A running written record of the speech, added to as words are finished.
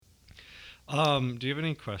Do you have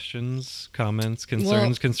any questions, comments,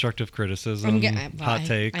 concerns, constructive criticism, hot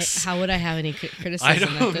takes? How would I have any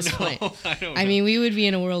criticism at this point? I don't know. I mean, we would be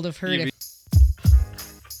in a world of hurt if...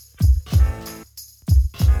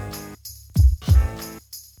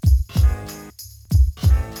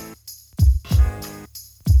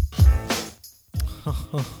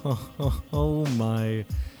 Oh my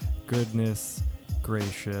goodness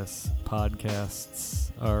gracious,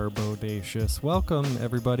 podcasts are bodacious. Welcome,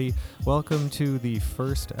 everybody. Welcome to the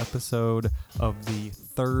first episode of the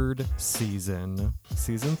third season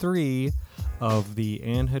 3 of the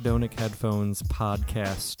Anhedonic Headphones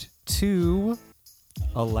podcast 2,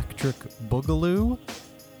 Electric Boogaloo.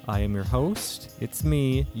 I am your host. It's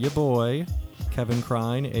me, your boy, Kevin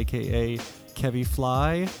Krine, aka Kevy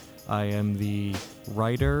Fly. I am the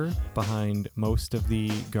writer behind most of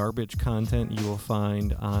the garbage content you will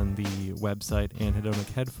find on the website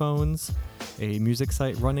Anhedonic Headphones, a music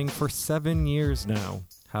site running for 7 years now.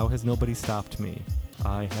 How has nobody stopped me?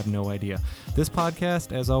 I have no idea. This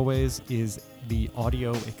podcast, as always, is the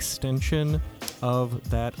audio extension of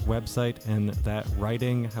that website and that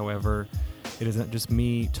writing. However, it isn't just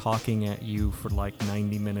me talking at you for like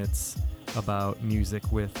 90 minutes about music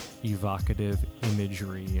with evocative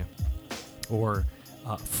imagery or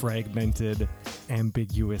fragmented,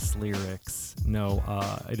 ambiguous lyrics. No,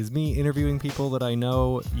 it is me interviewing people that I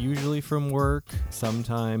know, usually from work,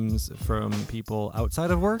 sometimes from people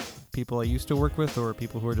outside of work, people I used to work with, or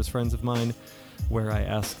people who are just friends of mine, where I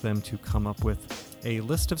ask them to come up with a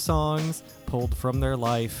list of songs pulled from their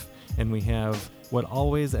life, and we have what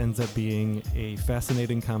always ends up being a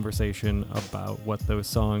fascinating conversation about what those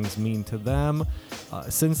songs mean to them.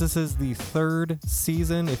 Since this is the third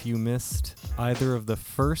season, if you missed either of the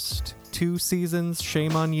first 2 seasons,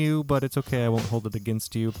 shame on you, but it's okay, I won't hold it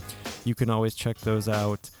against you. You can always check those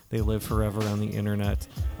out. They live forever on the internet.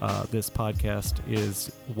 This podcast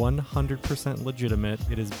is 100% legitimate.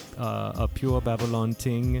 It is a pure Babylon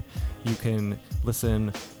ting. You can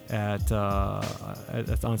listen at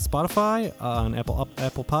on Spotify, on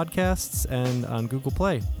Apple Podcasts, and on Google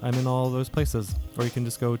Play. I'm in all those places. Or you can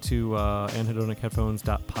just go to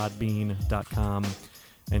anhedonicheadphones.podbean.com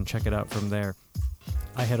and check it out from there.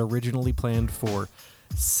 I had originally planned for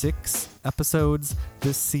 6 episodes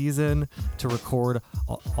this season to record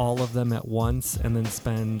all of them at once and then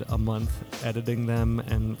spend a month editing them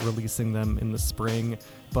and releasing them in the spring.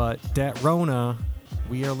 But dat Rona,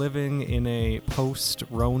 we are living in a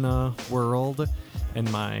post-Rona world,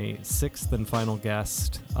 and my 6th and final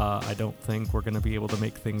guest, I don't think we're going to be able to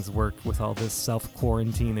make things work with all this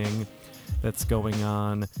self-quarantining that's going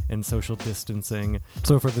on and social distancing.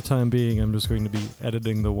 So for the time being, I'm just going to be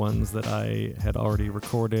editing the ones that I had already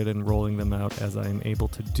recorded and rolling them out as I'm able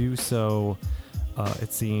to do so.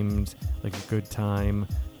 It seemed like a good time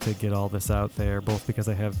to get all this out there, both because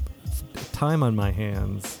I have time on my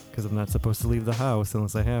hands, because I'm not supposed to leave the house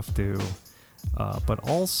unless I have to, but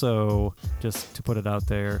also just to put it out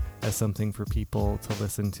there as something for people to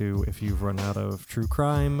listen to if you've run out of true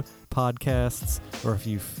crime podcasts, or if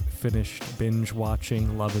you've finished binge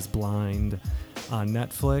watching Love is Blind on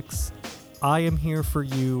Netflix. I am here for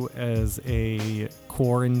you as a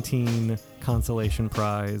quarantine consolation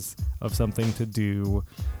prize of something to do,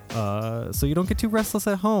 so you don't get too restless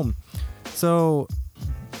at home. So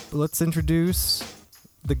let's introduce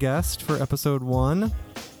the guest for episode 1.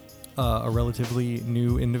 A relatively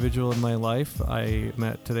new individual in my life. I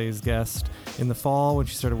met today's guest in the fall when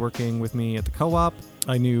she started working with me at the co-op.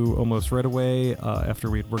 I knew almost right away after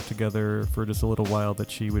we'd worked together for just a little while that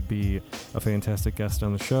she would be a fantastic guest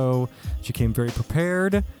on the show. She came very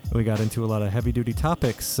prepared, and we got into a lot of heavy-duty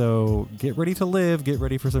topics, so get ready to live, get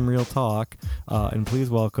ready for some real talk, and please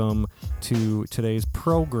welcome to today's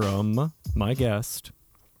program, my guest,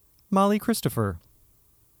 Molly Christopher.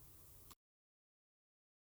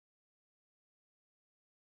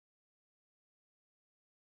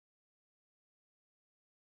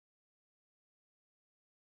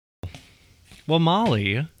 Well,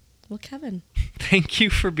 Molly. Well, Kevin. Thank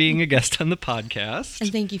you for being a guest on the podcast. And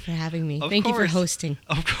thank you for having me. Of Thank course. you for hosting.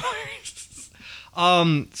 Of course.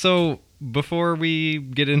 So before we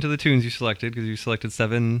get into the tunes you selected, because you selected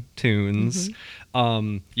 7 tunes,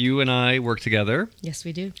 you and I work together. Yes,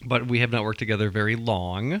 we do. But we have not worked together very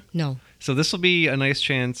long. No. So this will be a nice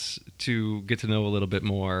chance to get to know a little bit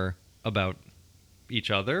more about each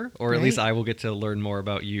other, or at least I will get to learn more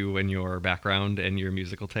about you and your background and your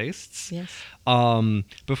musical tastes. Yes.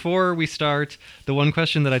 Before we start, the one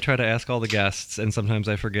question that I try to ask all the guests, and sometimes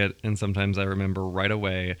I forget and sometimes I remember right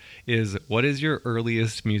away, is what is your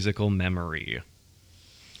earliest musical memory?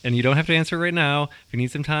 And you don't have to answer right now. If you need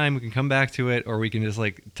some time, we can come back to it, or we can just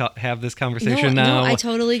like have this conversation now. No, I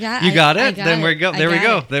totally got it. You got it? Then we go. There we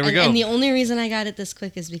go. There we go. And the only reason I got it this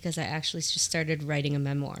quick is because I actually just started writing a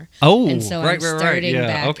memoir. Oh, and so right, I'm starting Yeah,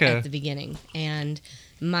 back okay. at the beginning. And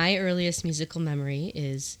my earliest musical memory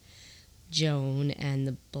is Joan and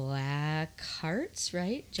the Black Hearts,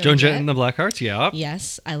 right? Joan Jett Jett? and the Blackhearts, yeah.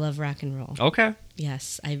 Yes, I love rock and roll. Okay.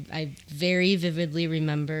 Yes, I very vividly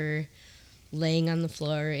remember laying on the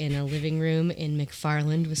floor in a living room in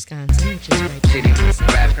McFarland, Wisconsin, which is right Okay.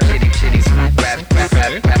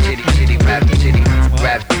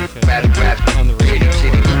 On the radio.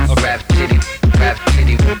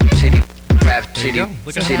 There you go.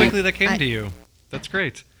 Look how quickly that came to you. That's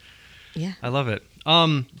great. Yeah. I love it.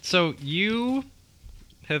 So you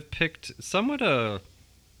have picked somewhat a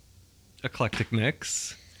eclectic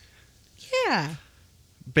mix Yeah.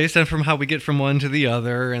 based on from how we get from one to the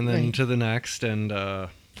other and then Right. to the next. And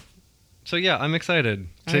so yeah, I'm excited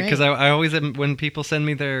All because right. I always am, when people send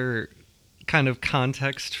me their kind of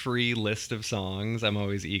context-free list of songs, I'm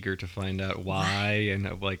always eager to find out why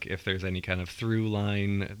and like if there's any kind of through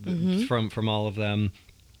line from all of them.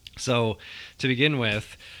 So to begin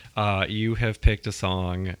with, you have picked a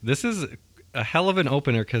song. This is a hell of an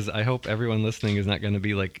opener because I hope everyone listening is not going to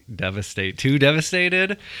be like too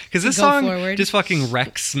devastated, because this Go song forward. just fucking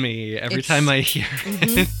wrecks me every It's- time I hear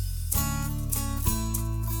it.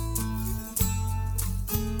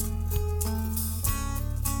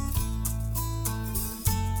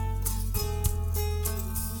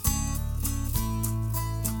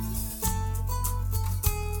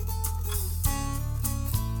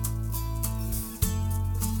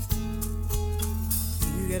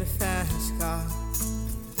 You get a fast car.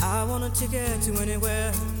 I want a ticket to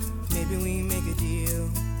anywhere. Maybe we make a deal.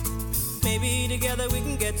 Maybe together we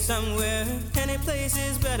can get somewhere. Any place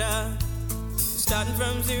is better. Starting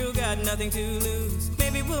from zero, got nothing to lose.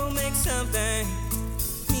 Maybe we'll make something.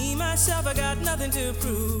 Me, myself, I got nothing to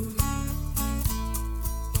prove.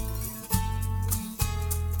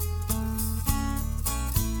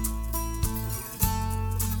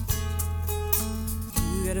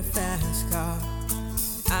 You get a fast car.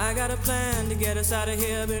 I got a plan to get us out of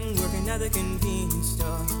here. Been working at the convenience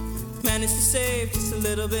store. Managed to save just a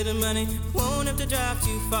little bit of money. Won't have to drive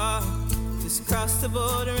too far. Just cross the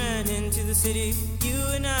border and into the city. You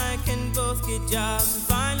and I can both get jobs and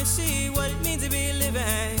finally see what it means to be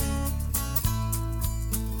living.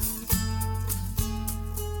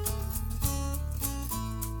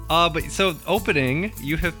 But so opening,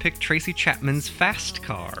 you have picked Tracy Chapman's Fast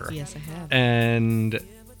Car. Yes, I have. And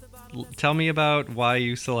tell me about why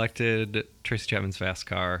you selected Tracy Chapman's Fast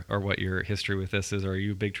Car, or what your history with this is. Or are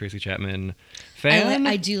you a big Tracy Chapman fan?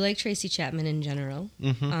 I do like Tracy Chapman in general.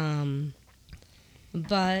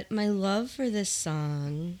 But my love for this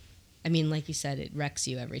song, I mean, like you said, it wrecks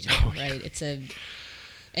you every time, right?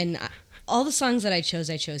 All the songs that I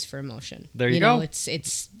chose for emotion. There you go. Know,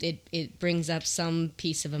 it brings up some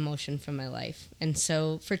piece of emotion from my life. And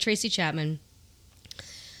so for Tracy Chapman,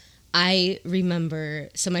 I remember,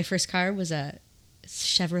 so my first car was a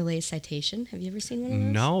Chevrolet Citation. Have you ever seen one of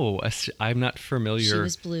those? No, I'm not familiar. She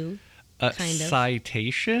was blue. A kind of.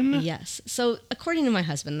 Citation? Yes. So according to my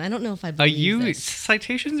husband, I don't know if I believe this.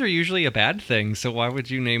 Citations are usually a bad thing, so why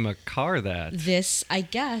would you name a car that? This, I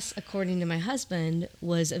guess, according to my husband,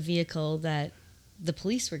 was a vehicle that the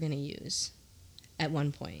police were going to use at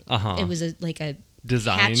one point. Uh-huh. It was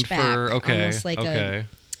Designed hatchback, okay. almost like okay.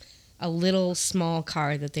 a little small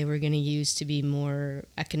car that they were going to use to be more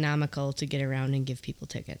economical to get around and give people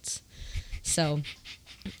tickets. So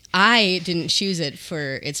I didn't choose it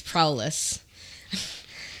for its prowess.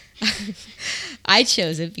 I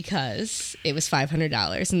chose it because it was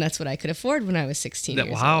 $500, and that's what I could afford when I was 16 years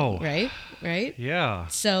wow. old. Right? Yeah.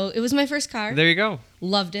 So it was my first car. There you go.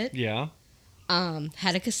 Loved it. Yeah.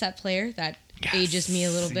 Had a cassette player that ages me a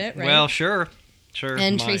little bit, right? Well, sure.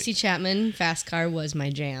 And Tracy Chapman, Fast Car was my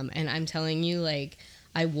jam. And I'm telling you, like,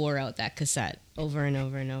 I wore out that cassette over and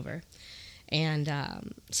over and over. And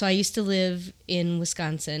so I used to live in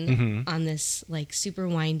Wisconsin on this, like, super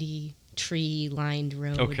windy, tree-lined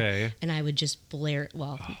road. Okay. And I would just blare,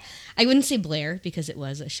 well, I wouldn't say blare because it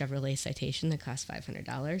was a Chevrolet Citation that cost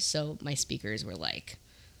 $500. So my speakers were, like,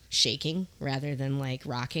 shaking rather than, like,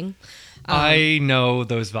 rocking. I know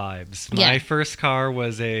those vibes. Yeah. My first car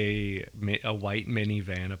was a white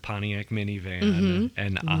minivan, a Pontiac minivan,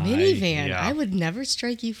 and Minivan. I I would never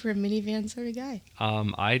strike you for a minivan sort of guy.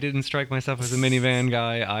 I didn't strike myself as a minivan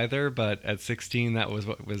guy either, but at 16, that was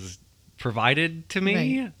what was provided to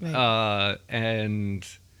me. Right. And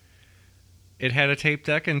it had a tape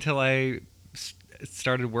deck until I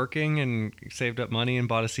started working and saved up money and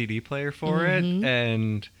bought a CD player for it.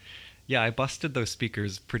 And yeah, I busted those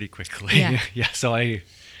speakers pretty quickly. Yeah. So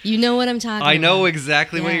You know what I'm talking about. I know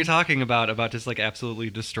exactly what you're talking about just like absolutely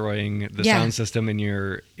destroying the sound system in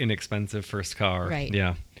your inexpensive first car. Right.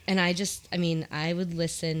 Yeah. And I would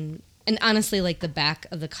listen, and honestly, like the back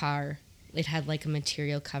of the car, it had like a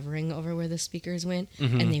material covering over where the speakers went,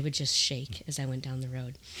 and they would just shake as I went down the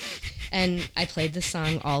road. And I played this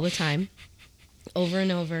song all the time, over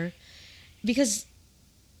and over, because,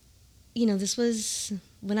 you know, this was,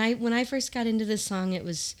 when I first got into this song, it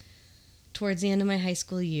was towards the end of my high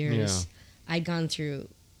school years. Yeah. I'd gone through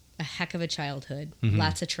a heck of a childhood,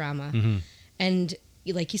 lots of trauma. And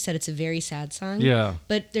like you said, it's a very sad song. Yeah.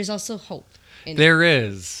 But there's also hope. There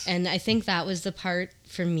is. And I think that was the part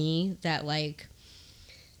for me that, like,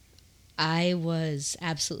 I was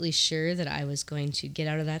absolutely sure that I was going to get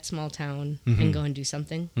out of that small town and go and do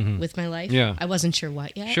something with my life. Yeah. I wasn't sure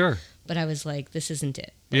what yet. Sure. But I was like, this isn't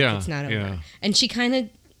it. Like, Yeah. It's not over. Yeah. And she kind of,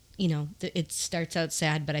 you know, it starts out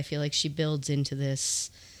sad, but I feel like she builds into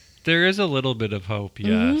this. There is a little bit of hope,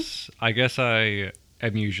 yes. I guess I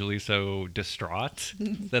am usually so distraught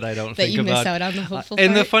that I don't that think you about... miss out on the hopeful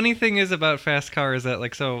And part. the funny thing is about Fast Car is that,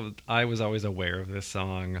 like, so I was always aware of this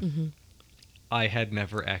song. I had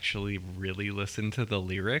never actually really listened to the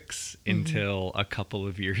lyrics until a couple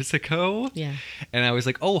of years ago. Yeah. And I was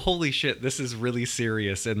like, oh, holy shit, this is really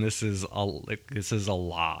serious, and this is a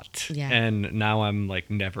lot. Yeah. And now I'm, like,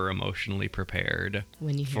 never emotionally prepared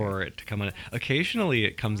When you hear for it to come on. Occasionally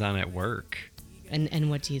it comes on at work. And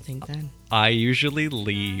what do you think then? I usually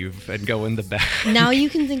leave and go in the back. Now you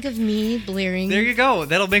can think of me blaring. There you go.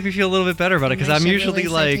 That'll make me feel a little bit better about it, because My I'm usually Chevrolet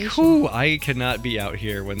like, Citation. whew, I cannot be out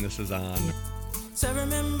here when this is on. So I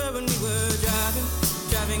remember when we were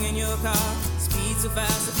driving in your car. Speed so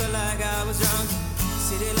fast, I felt like I was drunk.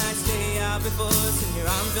 City lights lay out before us, and your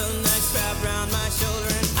arm felt nice wrapped around my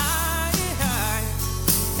shoulder. And I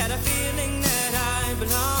had a feeling that I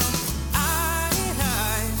belonged. I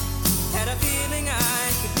had a feeling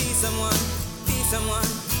I could be someone, be someone,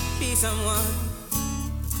 be someone.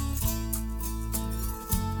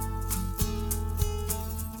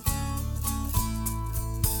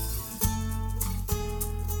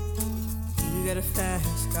 You got a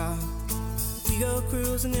fast car. We go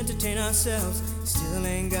cruise and entertain ourselves. Still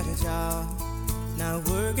ain't got a job. Now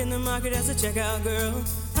work in the market as a checkout girl.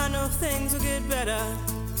 I know things will get better.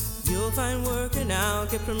 You'll find work and I'll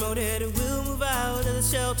get promoted. We'll move out of the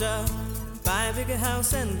shelter, buy a bigger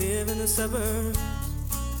house and live in the suburbs.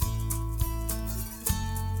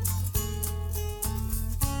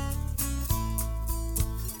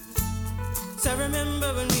 So I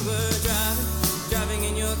remember when we were driving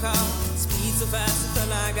in your car. Speed so fast, it felt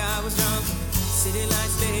like I was drunk. City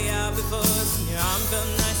lights lay out before us, and your arm felt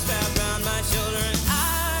nice wrapped around my shoulder. And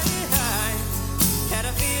I had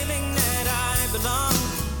a feeling that I belonged.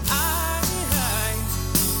 I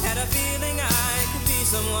had a feeling I could be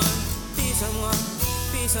someone, be someone,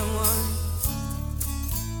 be someone.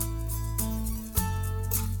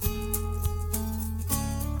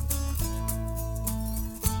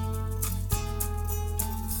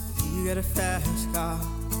 You got a fast car.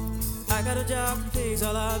 I got a job that pays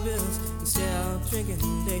all our bills. Instead of drinking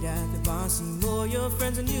late at the bar, see more your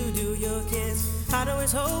friends than you do your kids. I'd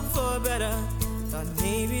always hope for better. Thought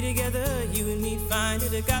maybe together you and me find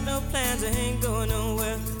it. I got no plans, I ain't going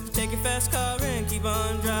nowhere. So take your fast car and keep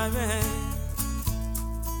on driving.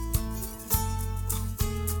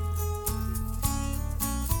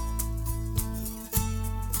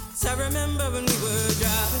 So I remember when we were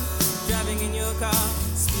driving in your car.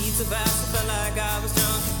 Speed so fast, I felt like I was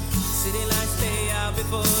drunk. City lights lay out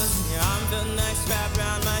before us, and your arm felt nice wrapped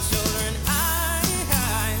around my shoulder. And I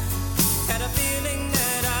had a feeling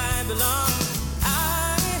that I belonged.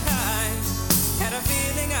 I had a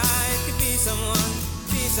feeling I could be someone,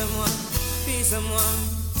 be someone, be someone.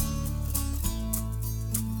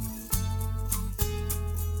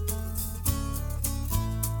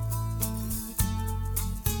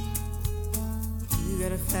 You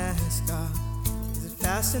got a fast car. Is it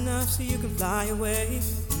fast enough so you can fly away?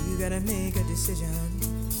 You gotta make a decision.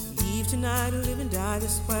 Leave tonight or live and die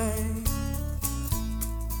this way.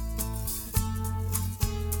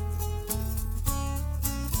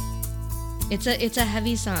 It's a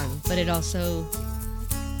heavy song, but it also,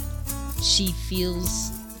 she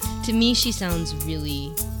feels, to me she sounds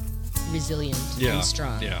really resilient and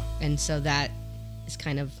strong. Yeah. And so that is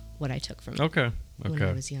kind of what I took from it when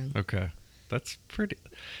I was young. Okay. That's pretty...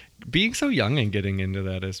 Being so young and getting into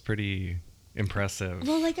that is pretty impressive.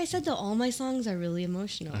 Well, like I said, though, all my songs are really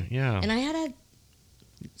emotional. Yeah. And I had a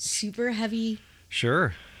super heavy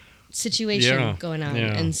Sure. situation Yeah, going on.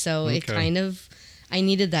 yeah, And so it okay. kind of, I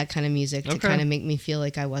needed that kind of music to Okay. kind of make me feel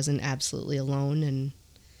like I wasn't absolutely alone. And,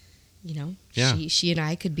 you know, Yeah. she and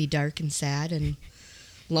I could be dark and sad and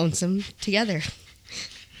lonesome together.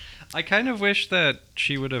 I kind of wish that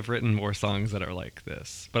she would have written more songs that are like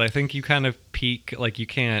this, but I think you kind of peak, like you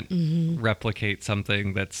can't replicate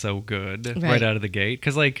something that's so good right Right. out of the gate,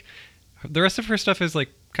 because like the rest of her stuff is like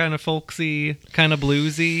kind of folksy, kind of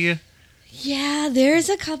bluesy. Yeah, there's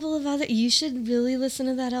a couple of other. You should really listen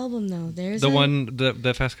to that album, though. There's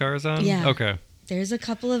The Fast Car is on? Yeah. Okay. There's a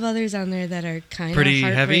couple of others on there that are kind Pretty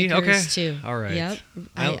of heavy? heartbreakers, Okay. too. All right. Yep.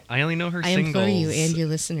 I only know her I singles. implore you and your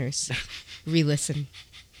listeners, re-listen.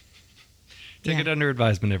 Take Yeah. it under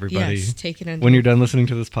advisement, everybody. Yes, take it under. When you're done listening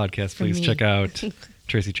to this podcast, From please me. check out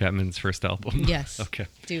Tracy Chapman's first album. Yes. Okay.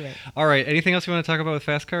 Do it. All right. Anything else you want to talk about with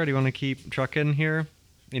Fast Car? Or do you want to keep trucking here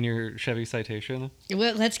in your Chevy Citation?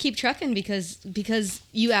 Well, let's keep trucking because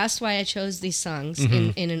you asked why I chose these songs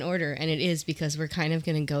in an order, and it is because we're kind of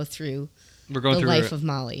going to go through We're going the through life of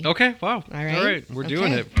Molly. Okay. Wow. All right. All right. We're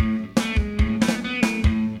doing Okay. it.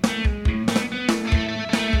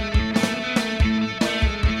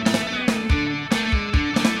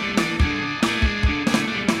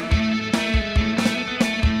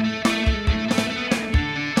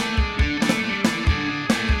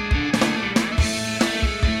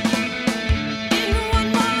 In one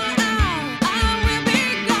more hour, I will be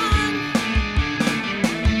gone.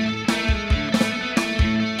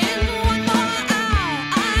 In one more hour,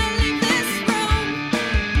 I leave this room.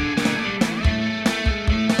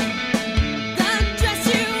 The dress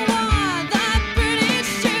you wore, the pretty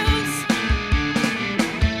shoes,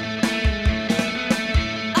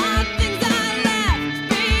 are things I left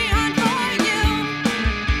behind for you.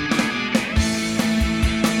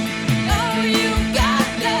 Oh, you got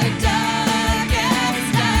the darkest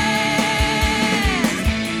days.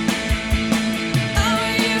 Oh,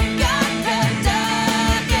 you got the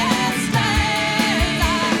darkest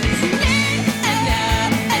days. I need and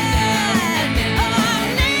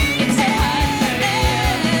need to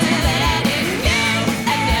let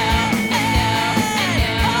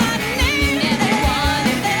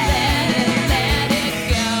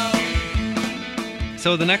it go.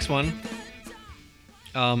 So the next one,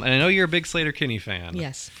 and I know you're a big Slater Kinney fan.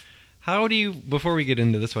 Yes. How do you, before we get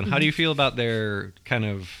into this one, how do you feel about their kind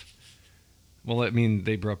of, well, I mean,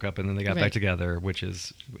 they broke up and then they got back Right. together, which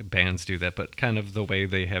is, bands do that, but kind of the way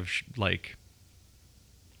they have, like,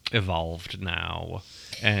 evolved now,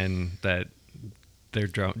 and that their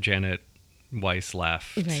Janet Weiss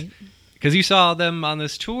left. Right. Because you saw them on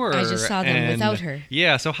this tour. I just saw them and- without her.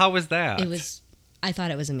 Yeah, so how was that? I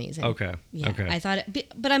thought it was amazing. Okay. Yeah, Okay. I thought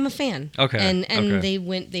but I'm a fan. Okay, And okay.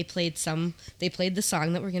 they played the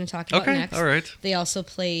song that we're going to talk about Okay, next. all right. They also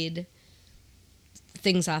played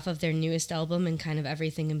things off of their newest album and kind of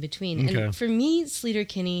everything in between. Okay. And for me, Sleater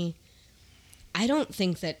Kinney, I don't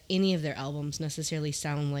think that any of their albums necessarily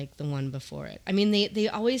sound like the one before it. I mean, they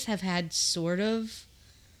always have had sort of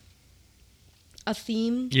a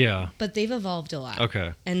theme, Yeah. but they've evolved a lot.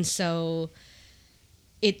 Okay. And so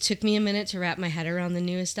it took me a minute to wrap my head around the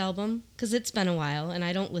newest album because it's been a while and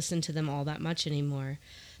I don't listen to them all that much anymore.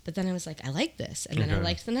 But then I was like, I like this. And then I Okay.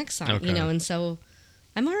 liked the next song, Okay. and so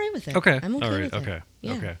I'm all right with it. Okay. I'm okay All right. with Okay. it.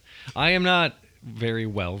 Yeah. Okay. I am not very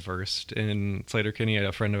well versed in Slater Kinney.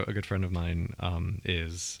 A good friend of mine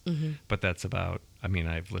is, Mm-hmm. but that's about. I mean,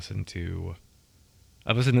 I've listened to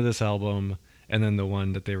this album and then the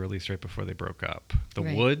one that they released right before they broke up, The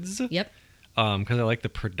Right. Woods. Yep, Because I like the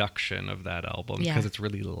production of that album because Yeah. it's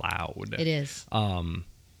really loud. it is.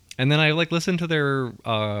 And then I listened to their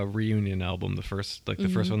reunion album, the first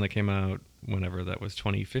Mm-hmm. one that came out whenever that was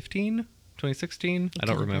 2015, 2016. I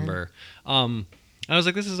don't could've been. remember. I was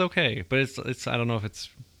like, this is okay, but it's I don't know if it's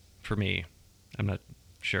for me. I'm not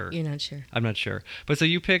sure. You're not sure. I'm not sure. But so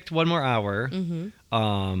you picked One More Hour.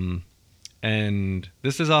 Mm-hmm. And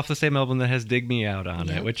this is off the same album that has Dig Me Out on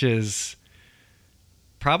Yep. it, which is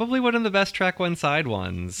probably one of the best track one side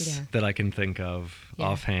ones Yeah. that I can think of Yeah.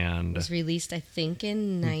 offhand. It was released, I think,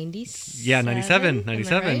 in 97. Yeah, 97. Am I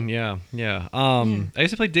 97. right? Yeah, yeah. I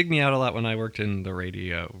used to play Dig Me Out a lot when I worked in the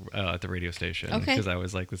radio, at the radio station. Okay. Because I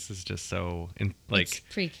was like, this is just so, It's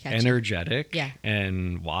pretty catchy. energetic Yeah.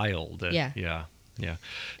 and wild. Yeah. Yeah. Yeah.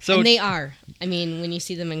 So, And they are. I mean, when you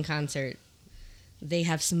see them in concert, they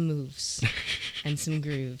have some moves and some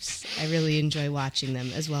grooves. I really enjoy watching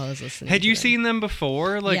them as well as listening had to you them. seen them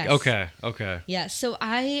before? Yes. Okay. Yeah, so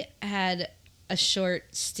I had a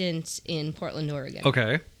short stint in Portland, Oregon.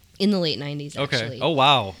 Okay. In the late 90s, Okay. actually. Oh,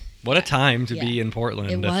 wow. What a time to Yeah. be in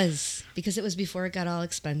Portland. It was, because it was before it got all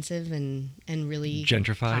expensive and really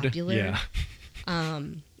Gentrified. popular. Yeah.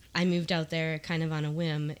 I moved out there kind of on a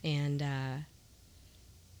whim, and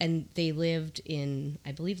they lived in,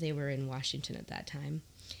 I believe they were in Washington at that time.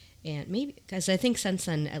 And maybe, because I think since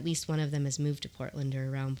then, at least one of them has moved to Portland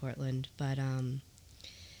or around Portland. But,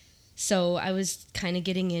 so I was kind of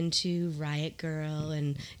getting into Riot Girl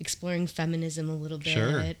and exploring feminism a little bit.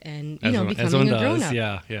 Sure. And, As one becoming a grown does. up.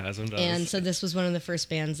 Yeah, as one does. And so this was one of the first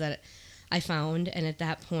bands that I found. And at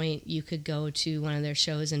that point, you could go to one of their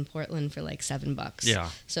shows in Portland for like $7. Yeah.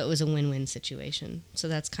 So it was a win-win situation. So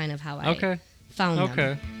that's kind of how I Okay. found them.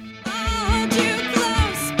 Okay. Hold you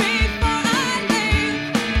close before I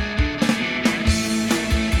leave.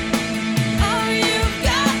 Oh, you've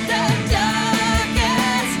got the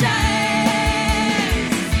darkest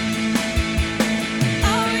eyes.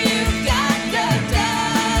 Oh, you've got the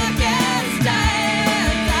darkest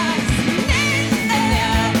eyes. I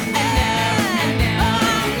know.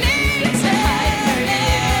 It's hard for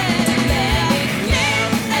you to let it go.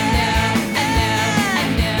 I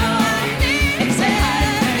know. It's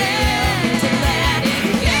hard for you to let it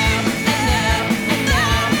go. I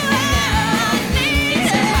know.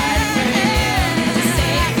 It's hard for you to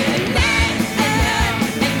say goodnight.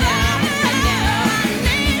 I know.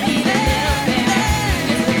 Need a little bit,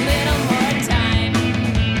 just a little more time.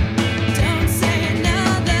 Don't say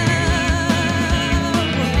another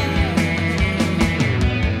word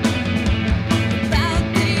about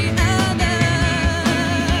the other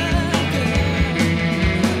girl.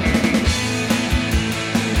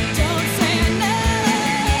 Don't say another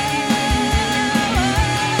word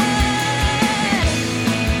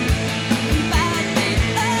about the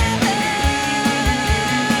other girl.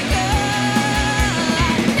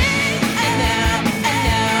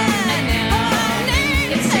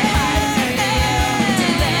 It's hard for you to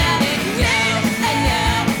let it go. I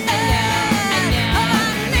know.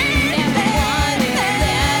 Never wanna let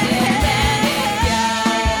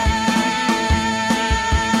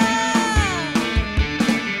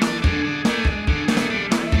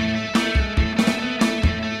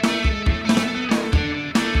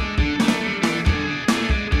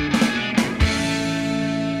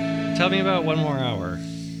Tell me about One More Hour.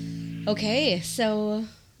 Okay, so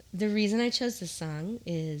the reason I chose this song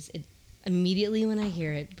is it immediately when I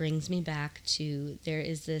hear it brings me back to, there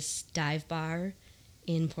is this dive bar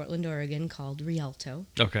in Portland, Oregon called Rialto.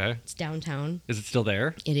 Okay. It's downtown. Is it still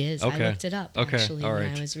there? It is. Okay. I looked it up Okay, actually all when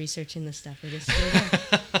right. I was researching this stuff. It is still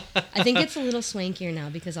there. I think it's a little swankier now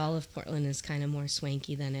because all of Portland is kind of more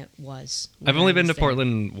swanky than it was. when I've only I been to was there.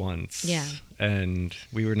 Portland once. Yeah. And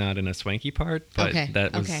we were not in a swanky part, but Okay,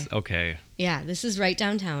 that was okay. okay. Yeah, this is right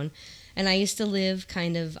downtown, and I used to live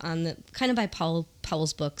kind of by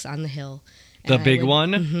Powell's Books on the hill. The And I big would-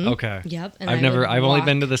 one? Mhm. Okay. Yep. And I've only walk.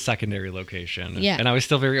 been to the secondary location. Yeah. And I was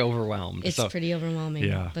still very overwhelmed. It's so pretty overwhelming,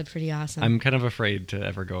 Yeah. but pretty awesome. I'm kind of afraid to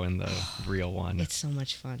ever go in the real one. It's so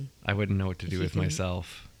much fun. I wouldn't know what to if do you with can-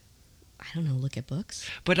 myself. I don't know. Look at books,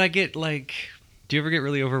 But I get like, do you ever get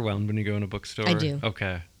really overwhelmed when you go in a bookstore? I do.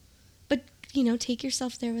 Okay. but take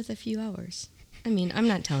yourself there with a few hours. I mean, I'm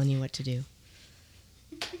not telling you what to do.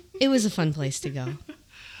 It was a fun place to go.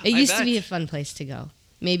 It I used to be bet. a fun place to go.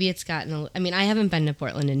 Maybe it's gotten. I mean, I haven't been to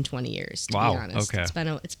Portland in 20 years. To Wow, be honest, okay.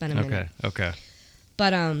 It's been a minute. Okay.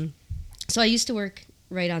 But so I used to work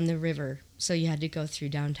right on the river, so you had to go through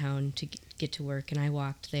downtown to get to work, and I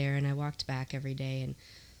walked there and I walked back every day, and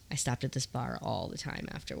I stopped at this bar all the time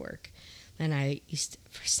after work. And I used to,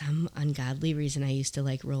 for some ungodly reason, I used to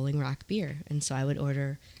like Rolling Rock beer, and so I would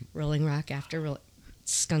order Rolling Rock after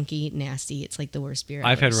skunky, nasty. It's like the worst beer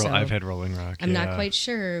I've ever. had Rolling Rock. I'm not yeah. quite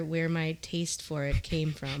sure where my taste for it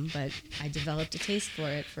came from, but I developed a taste for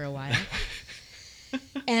it for a while.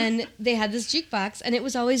 And they had this jukebox, and it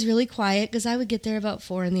was always really quiet because I would get there about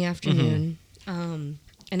 4 in the afternoon, and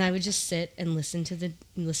I would just sit and listen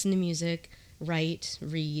to music, write,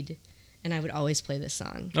 read, and I would always play this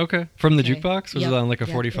song. Okay. From the Okay. jukebox? Was Yep. it on like a Yep,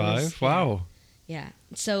 it 45? was, yeah. Wow. Yeah,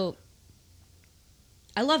 so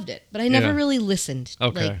I loved it, but I never Yeah. really listened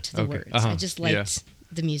Okay, to the okay, words. uh-huh, I just liked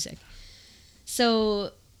the music.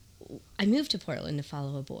 So I moved to Portland to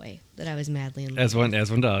follow a boy that I was madly in love As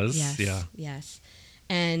one does. Yes. Yeah. Yes.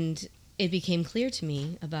 And it became clear to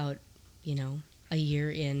me about, a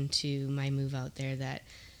year into my move out there that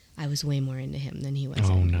I was way more into him than he was.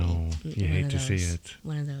 Oh, into no. me. You One hate of to see those. it.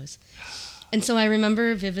 One of those. And so I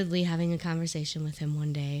remember vividly having a conversation with him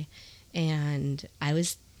one day, and I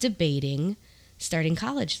was debating starting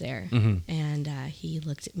college there. Mhm. And he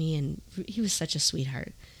looked at me, and he was such a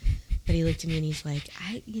sweetheart. But he looked at me and he's like,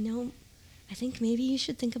 I think maybe you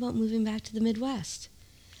should think about moving back to the Midwest.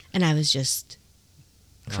 And I was just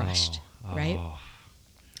crushed, Oh, right? oh.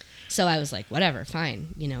 So I was like, whatever,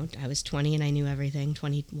 fine. You know, I was 20 and I knew everything,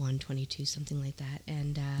 21, 22, something like that.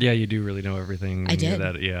 And Yeah, you do really know everything. I did.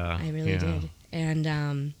 That, yeah. I really did.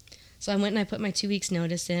 And so I went and I put my 2 weeks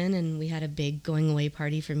notice in, and we had a big going away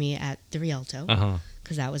party for me at the Rialto. Uh-huh.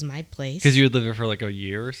 Because that was my place. Because you would live there for like a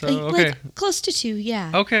year or so? Okay. Like close to 2,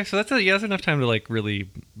 yeah. Okay, so that's enough time to like really...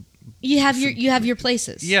 You have your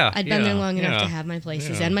places. Yeah, I'd been there long enough yeah, to have my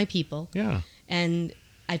places yeah. and my people. Yeah. And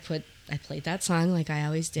I played that song like I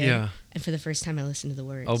always did. Yeah. And for the first time I listened to the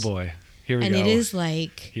words. Oh boy. Here we and go. it is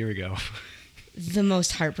like Here we go. the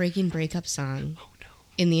most heartbreaking breakup song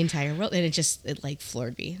in the entire world. And it like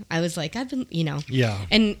floored me. I was like, I've been, you know. Yeah.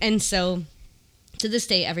 And so to this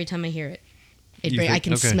day, every time I hear it, I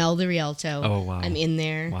can okay. smell the Rialto. Oh, wow. I'm in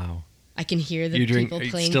there. Wow. I can hear the You drink- people are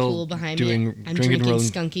you playing still pool behind doing- me. I'm drinking drinking Rolling-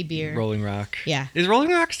 skunky beer. Rolling Rock. Yeah. Is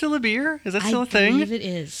Rolling Rock still a beer? Is that still I a thing? believe it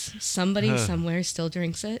is. Somebody Huh. somewhere still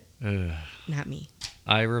drinks it. Ugh. Not me.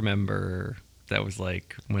 I remember that was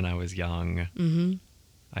like when I was young. Mm-hmm.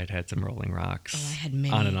 I'd had some Rolling Rocks. Oh, I had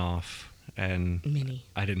many. On and off. And Many.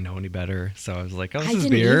 I didn't know any better. So I was like, oh, this I is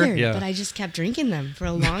didn't beer. either, Yeah. but I just kept drinking them for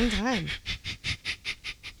a long time.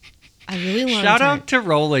 A really long Shout time. out to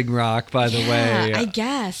Rolling Rock, by the way. Yeah, I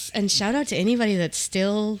guess. And shout out to anybody that's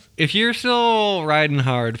still... If you're still riding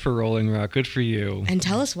hard for Rolling Rock, good for you. And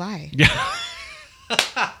tell us why. Yeah.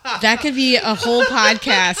 That could be a whole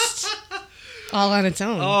podcast all on its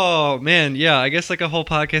own. Oh, man. Yeah, I guess like a whole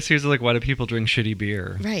podcast series of like, why do people drink shitty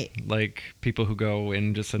beer? Right. Like people who go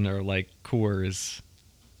in just and are like Coors.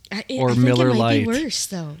 I Or think Miller it might Lite. be worse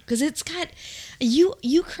though, because it's got you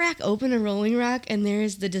crack open a Rolling Rock and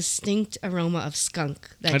there's the distinct aroma of skunk.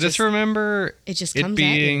 That I just remember it just it comes at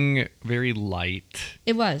you. being very light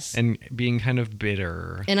It was, and being kind of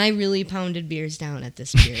bitter. and I really pounded beers down at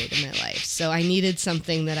this period in my life, so I needed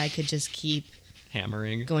something that I could just keep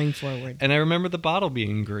Hammering. going forward. And I remember the bottle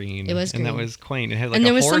being green. It was and that green. was quaint. It had like And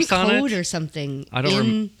there a was some horse on code it. or something. I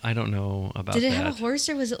don't know about Did it that. have a horse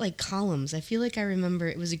or was it like columns? I feel like I remember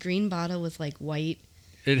it was a green bottle with like white.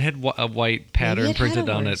 It had a white pattern it had printed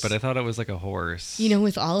a on it, horse. but I thought it was like a horse. You know,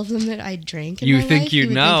 with all of them that I drank in you my think life, you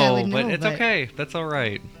would know, think I would know, but it's okay. That's all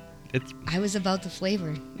right. It's I was about the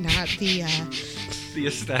flavor, not the the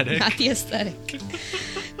aesthetic. not the aesthetic.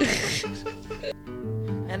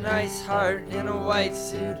 A nice heart in a white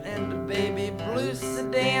suit and a baby blue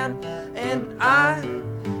sedan. And I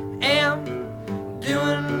am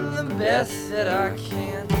doing the best that I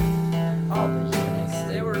can. All the eunuchs,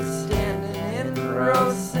 they were standing in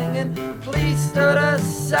rows singing, please start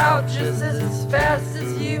us out just as fast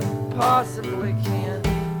as you possibly can.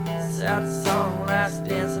 Sad song, last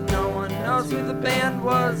dance, and no one knows who the band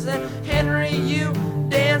was. And Henry, you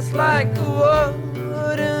danced like a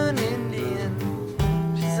wooden Indian.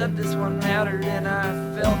 She said this one mattered, and I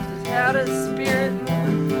felt it had a spirit.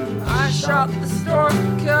 And I shot the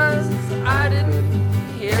storm because I didn't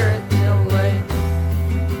hear it till late.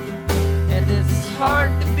 And it's hard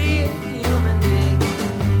to be a human being,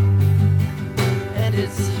 and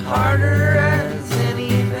it's harder as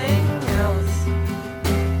anything else.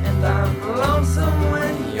 And I'm lonesome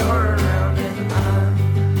when you're around, and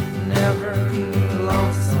I'm never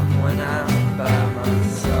lonesome when I'm by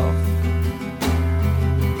myself.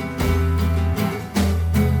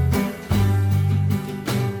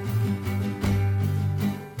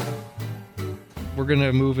 We're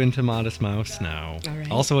gonna move into Modest Mouse now. All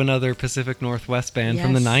right. Also, another Pacific Northwest band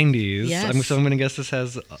from the Yes. '90s. Yes. So I'm gonna guess this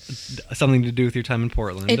has something to do with your time in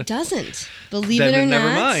Portland. It doesn't. Believe Then it or never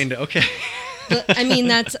not. mind. Okay. But, I mean,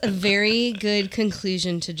 that's a very good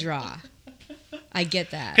conclusion to draw. I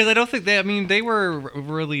get that. Because I don't think they were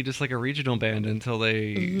really just like a regional band until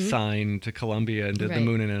they signed to Columbia and did the Right.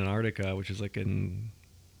 Moon in Antarctica, which is like in,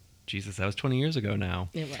 Jesus, that was 20 years ago now.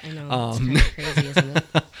 I know. Um, It's kind of crazy, isn't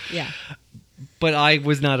it? Yeah. But I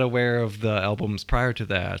was not aware of the albums prior to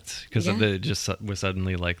that because Yeah. it just was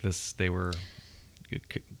suddenly like this. They were,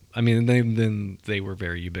 I mean, then they were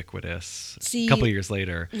very ubiquitous. See, a couple years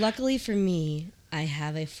later. Luckily for me, I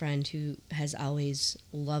have a friend who has always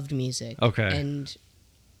loved music. Okay. And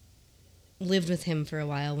lived with him for a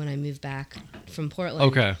while when I moved back from Portland.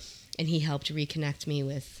 Okay. And he helped reconnect me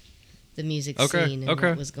with the music Okay, scene and okay.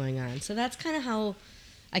 what was going on. So that's kind of how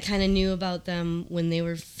I kind of knew about them when they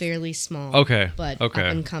were fairly small. Okay, But okay. up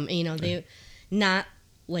and coming, you know, they not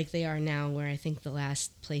like they are now, where I think the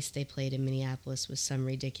last place they played in Minneapolis was some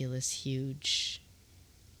ridiculous, huge.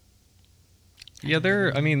 Yeah,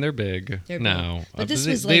 they're big They're big. now. But this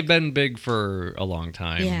was they've like- been big for a long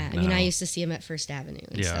time. Yeah, I mean, now. I used to see them at First Avenue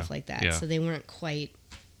and Yeah, stuff like that. yeah. So they weren't quite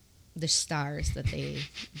the stars that they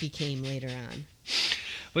became later on.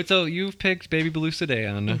 But so you've picked Baby Blue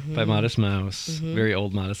Sedan by Modest Mouse, very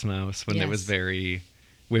old Modest Mouse, when it was Yes. very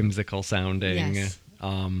whimsical sounding. Yes.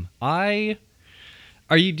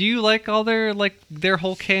 Do you like all their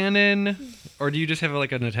whole canon, or do you just have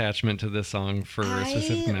like an attachment to this song for a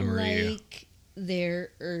specific memory? I like their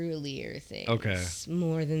earlier things Okay.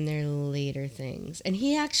 more than their later things. And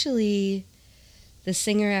the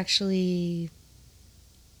singer actually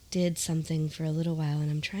did something for a little while,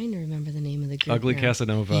 and I'm trying to remember the name of the group Ugly now.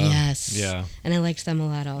 Casanova. Yes. Yeah. And I liked them a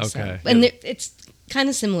lot also. Okay. And Yeah. it's kind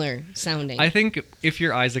of similar sounding. I think if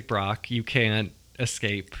you're Isaac Brock, you can't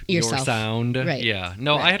escape your Yourself. sound. Right. Yeah.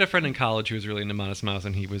 No, Right. I had a friend in college who was really into Modest Mouse,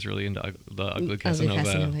 and he was really into the Ugly Casanova.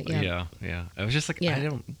 Casanova, yeah. Yeah. I was just like, Yeah.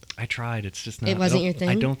 I tried. It's just not. It wasn't I your don't- thing?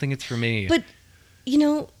 I don't think it's for me. But,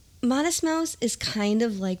 Modest Mouse is kind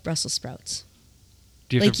of like Brussels sprouts.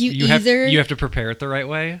 Do like you you either- you have to prepare it the right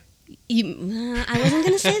way. I wasn't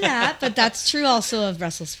going to say that, but that's true also of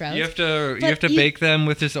Brussels sprouts. You have to But bake them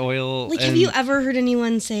with just oil. Like, and have you ever heard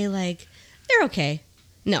anyone say, like, they're okay?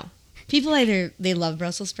 No. People either they love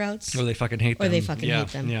Brussels sprouts Or they fucking hate them. or they fucking Yeah, hate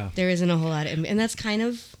them. Yeah. There isn't a whole lot of, and that's kind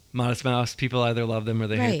of, Modest Mouse, people either love them or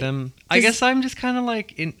they hate Right. them. I 'Cause- guess I'm just kind of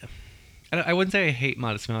like I wouldn't say I hate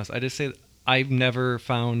Modest Mouse. I just say I've never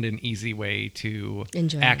found an easy way to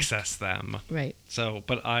Enjoy them. access them. right. So,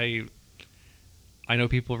 but I know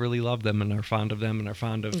people really love them and are fond of them and are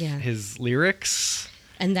fond of Yeah. his lyrics.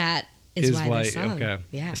 And that is Is why why- the song. okay.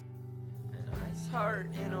 Yeah. A nice heart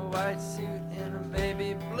in a white suit and a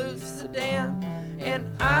baby blue sedan. And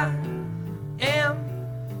I am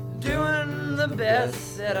doing the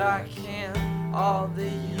best that I can. All the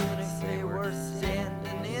eunuchs, they were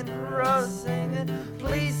standing in rows singing,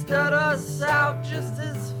 please stud us out just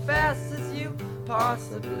as fast as you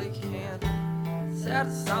possibly can.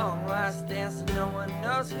 Sad song, last dance, and no one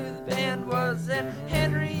knows who the band was. And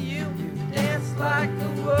Henry, you danced like a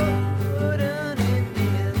wooden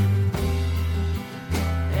Indian.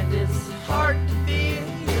 And it's hard to be a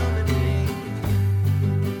human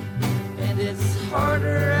being. And it's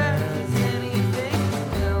harder as anything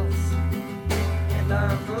else. And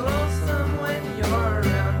I'm lonesome when you're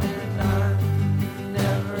around, and I'm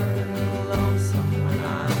never lonesome when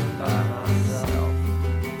I'm by myself.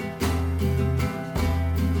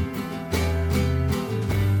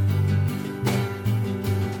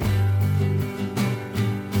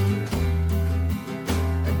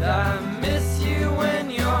 And I miss you when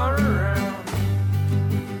you're around.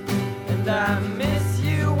 And I miss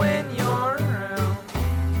you when you're around.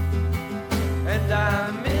 And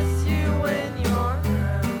I miss you when you're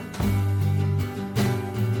around.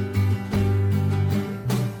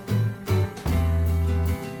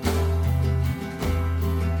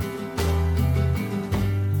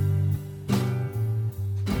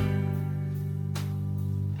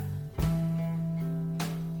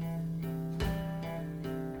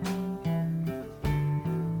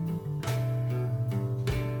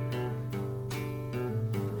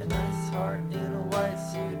 A nice heart in a white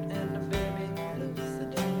suit and a baby blue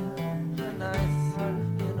sedan. A nice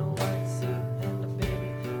heart in a white suit and a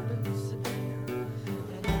baby blue sedan.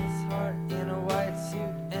 A nice heart in a white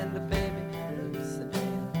suit and a baby blue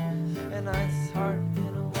sedan. A nice heart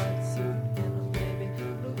in a white suit and a baby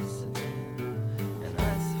blue sedan. A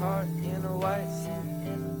nice heart in a white suit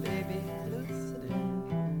and a baby blue sedan.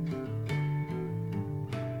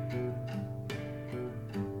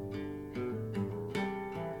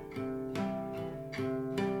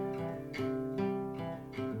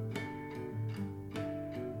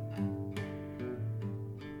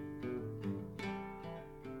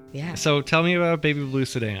 Yeah. So tell me about Baby Blue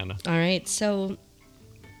Sedan. All right. So,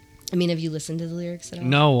 I mean, have you listened to the lyrics at all?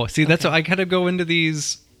 No, see, that's Okay. I kind of go into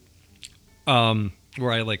these,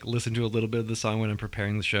 where I like listen to a little bit of the song when I'm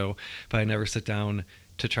preparing the show, but I never sit down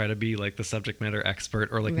to try to be like the subject matter expert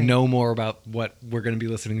or like Right. know more about what we're going to be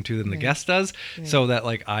listening to than the Right. guest does, Right. so that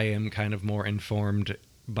like I am kind of more informed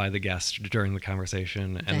by the guest during the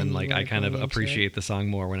conversation, and Than then you like were I kind of going into appreciate the song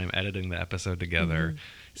more when I'm editing the episode together.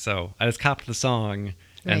 So I just copped the song.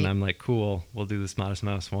 And Right. I'm like, cool, we'll do this Modest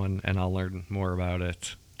Mouse one, and I'll learn more about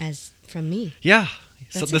it. As from me. Yeah,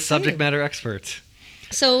 so That's the subject exciting. matter expert.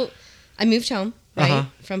 So, I moved home, right? Uh-huh.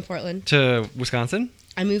 From Portland. To Wisconsin?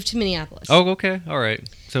 I moved to Minneapolis. Oh, okay. All right.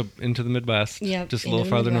 So into the Midwest. Yep, Just a into little the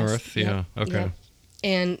farther Midwest. north. Yeah. Yep, Okay. yep.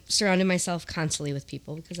 And surrounded myself constantly with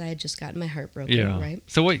people because I had just gotten my heart broken, Yeah. right?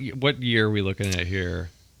 So what year are we looking at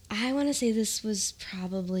here? I want to say this was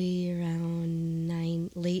probably around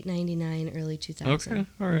late 99, early 2000. Okay.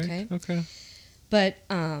 All right. Okay. But,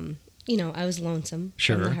 I was lonesome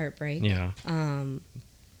Sure. from the heartbreak. Yeah. I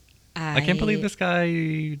I can't believe this guy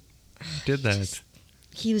did that.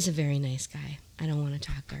 He was a very nice guy. I don't want to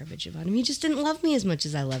talk garbage about him. He just didn't love me as much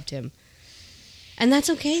as I loved him. And that's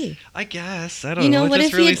okay. I guess. I don't You know, know. what It's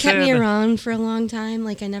if just really he had kept me sad. around for a long time?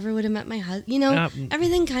 Like, I never would have met my husband. You know,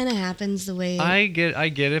 everything kind of happens the way... I get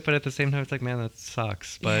it, but at the same time, it's like, man, that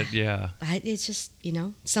sucks. But yeah. It's just, you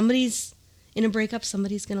know, somebody's... In a breakup,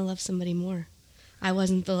 somebody's going to love somebody more. I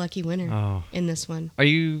wasn't the lucky winner in this one. Are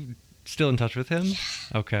you still in touch with him? Yeah.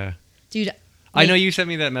 Okay. Dude, I know you sent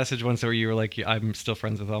me that message once where you were like, I'm still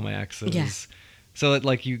friends with all my exes. Yeah. So,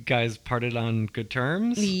 like, you guys parted on good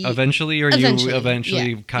terms We- eventually? Or Eventually, you eventually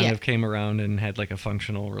yeah, kind yeah. of came around and had, like, a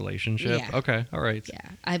functional relationship? Yeah. Okay, all right.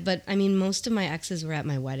 Yeah. But, I mean, most of my exes were at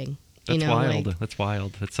my wedding. That's you know, wild. like, That's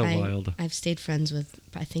wild. That's so wild. I've stayed friends with,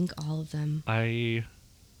 I think, all of them. I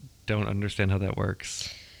don't understand how that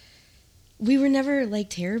works. We were never, like,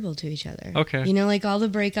 terrible to each other. Okay. You know, like, all the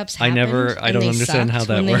breakups I happened. don't and they understand how sucked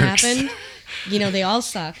that when works. They happened. You know, they all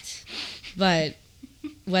sucked. But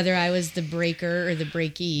whether I was the breaker or the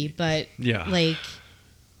breakee, but, Yeah. like,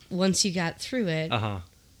 once you got through it, Uh-huh.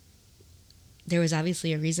 there was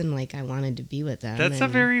obviously a reason, like, I wanted to be with them. That's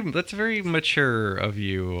and very mature of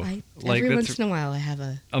you. every that's once in a while, I have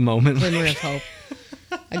a moment. glimmer of hope.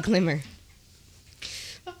 A glimmer.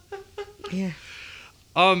 Yeah.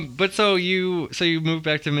 But so you moved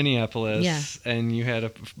back to Minneapolis, Yeah. and you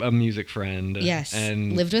had a music friend. Yes.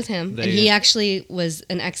 and Lived with him. And he actually was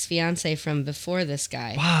an ex-fiance from before this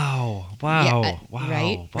guy. Wow! Yeah, Wow!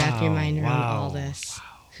 right? Wrap your mind around wow. all this.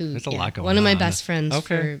 Who, There's a lot going on. One of my best friends Okay,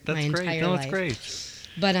 for that's my great. entire No, life. that's great.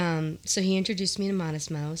 But so he introduced me to Modest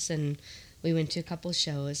Mouse, and we went to a couple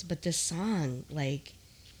shows. But this song, like,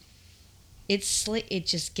 it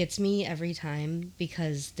just gets me every time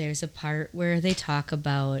because there's a part where they talk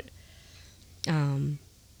about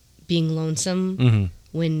being lonesome Mm-hmm.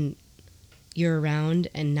 when you're around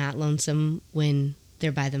and not lonesome when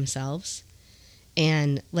they're by themselves.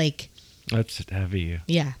 And, like, That's heavy.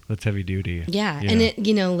 yeah. That's heavy duty. Yeah. And it,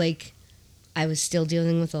 you know, like, I was still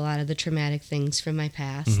dealing with a lot of the traumatic things from my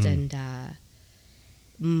past, and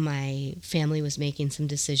my family was making some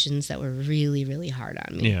decisions that were really, really hard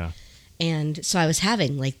on me. Yeah. And so I was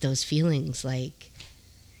having, like, those feelings, like,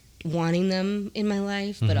 wanting them in my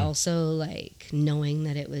life, but also, like, knowing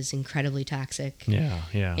that it was incredibly toxic. Yeah.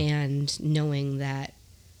 Yeah. And knowing that,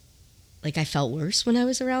 like, I felt worse when I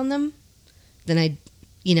was around them than I,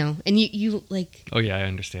 you know, and you like, Oh yeah, I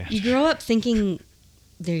understand. you grow up thinking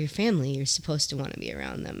they're your family, you're supposed to want to be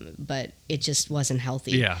around them, but it just wasn't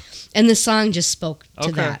healthy. Yeah. And the song just spoke to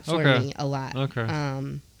Okay, that for okay. me a lot.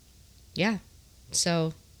 Okay. Yeah.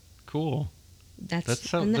 So Cool. that's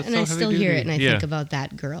so- and, that's and so I still heavy hear duty. it, and I Yeah. think about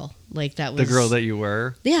that girl. Like, that was The girl that you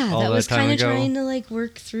were. yeah, all that was time kind of ago? trying to, like,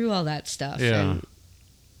 work through all that stuff. Yeah.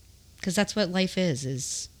 Because that's what life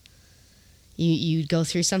is you go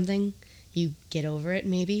through something, you get over it,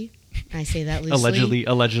 maybe. I say that loosely.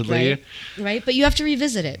 Allegedly. Right? But you have to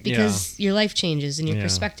revisit it because your life changes and your Yeah.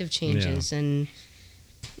 perspective changes and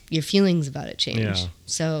your feelings about it change. Yeah.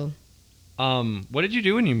 So What did you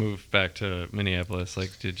do when you moved back to Minneapolis?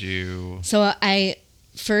 Like, did you? so I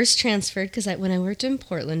first transferred because when I worked in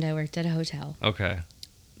Portland, I worked at a hotel, Okay.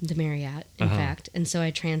 the Marriott, in Uh-huh. fact. And so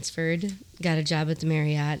I transferred, got a job at the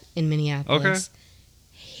Marriott in Minneapolis.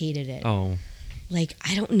 Hated it. Oh. Like,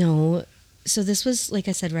 I don't know. So this was, like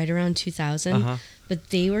I said, right around 2000. Uh-huh. But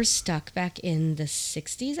they were stuck back in the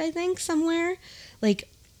 60s, I think, somewhere. Like,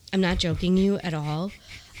 I'm not joking you at all.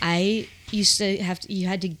 I used to you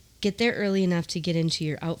had to get there early enough to get into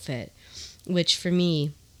your outfit, which for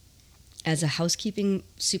me, as a housekeeping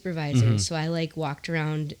supervisor, so I, like, walked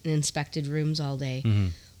around and inspected rooms all day,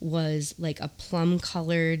 was like a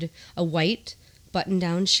a white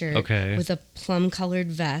button-down shirt Okay. with a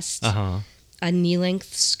plum-colored vest, Uh-huh. a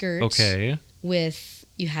knee-length skirt Okay. with,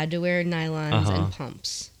 you had to wear nylons Uh-huh. and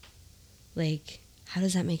pumps. Like, how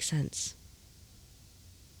does that make sense?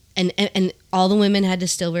 And all the women had to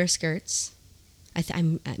still wear skirts.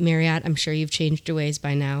 I'm at Marriott. I'm sure you've changed your ways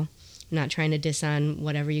by now. I'm not trying to diss on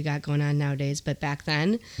whatever you got going on nowadays, but back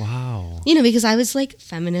then, Wow. you know, because I was, like,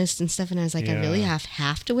 feminist and stuff, and I was like, I really Yeah.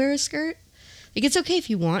 have to wear a skirt. Like, it's okay if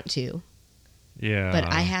you want to, Yeah. but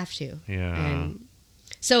I have to. Yeah. And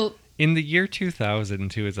so In the year 2000,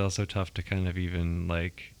 too, it's also tough to kind of even,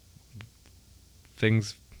 like,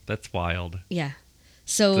 things. That's wild. yeah.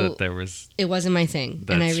 So That there was. it wasn't my thing,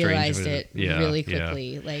 and I That's strange realized of it it. Yeah, really yeah.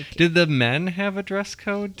 quickly. Like, Did the men have a dress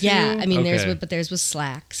code, too? yeah, I mean, Okay. theirs was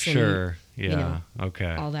slacks. And Sure. Yeah. know,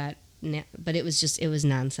 Okay. all that, but it was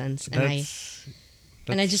nonsense, and That's.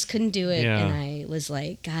 I just couldn't do it, yeah. and I was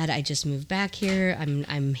like, God, I just moved back here.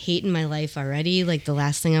 I'm hating my life already. Like, the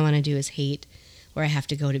last thing I want to do is hate where I have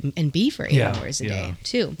to go to and be for 8 hours a day,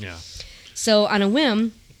 too. Yeah. So on a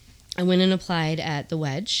whim, I went and applied at the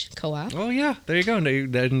Wedge Co-op, Oh yeah, there you go.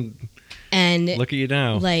 Then and look at you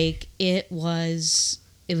now. like it was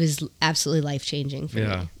absolutely life changing for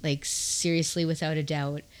Yeah. me. Like seriously, without a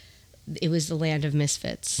doubt, it was the land of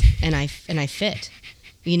misfits, and I fit,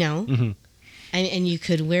 you know. Mhm. And you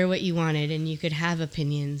could wear what you wanted, and you could have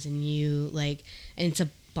opinions, and you like, and it's a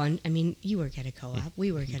bunch. I mean, you work at a co-op.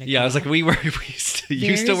 We work at a co-op. Yeah, I was like,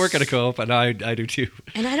 you still work at a co-op, and I do too.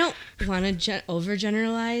 And I don't want to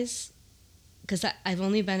overgeneralize, because I've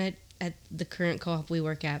only been at the current co-op we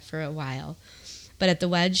work at for a while. But at the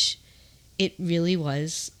Wedge, it really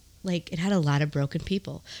was, like, it had a lot of broken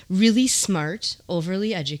people. Really smart,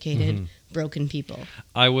 overly educated, broken people.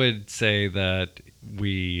 I would say that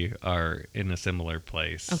we are in a similar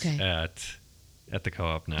place Okay. at the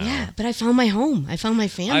co-op now. Yeah, but I found my home. I found my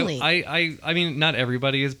family. I mean, not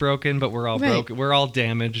everybody is broken, but we're all Right. broken. We're all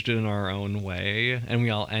damaged in our own way, and we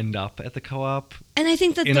all end up at the co-op and I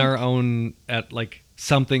think that in our own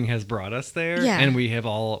something has brought us there, Yeah. and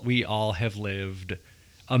we all have lived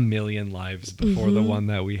a million lives before the one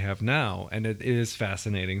that we have now, and it is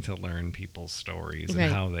fascinating to learn people's stories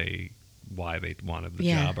Right. and why they wanted the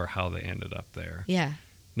Yeah. job or how they ended up there. Yeah.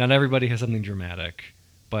 Not everybody has something dramatic,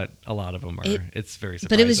 but a lot of them are. It's very surprising.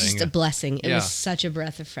 But it was just a blessing. It Yeah. was such a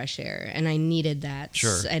breath of fresh air, and I needed that.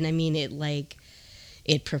 Sure. And I mean,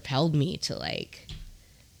 it propelled me to like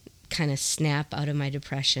kind of snap out of my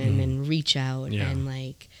depression and reach out Mm. Yeah. and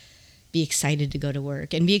like be excited to go to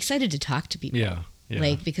work and be excited to talk to people. Yeah. Yeah.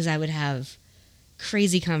 Like, because I would have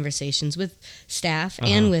crazy conversations with staff Uh-huh.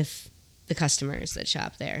 and with the customers that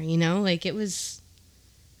shop there, you know? Like, it was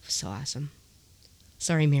so awesome.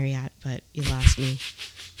 Sorry, Marriott, but you lost me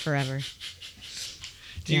forever.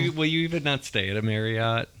 Will you even not stay at a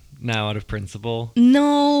Marriott now out of principle?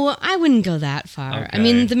 No, I wouldn't go that far. I Okay.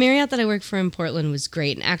 mean, the Marriott that I worked for in Portland was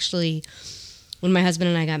great. And actually, when my husband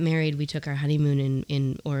and I got married, we took our honeymoon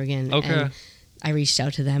in Oregon. Okay. And I reached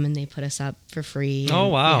out to them, and they put us up for free. Oh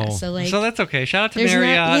and, wow! yeah, so like, that's okay. Shout out to there's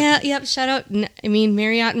Marriott. not, yeah, yep. Shout out. I mean,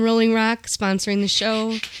 Marriott and Rolling Rock sponsoring the show.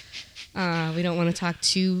 We don't want to talk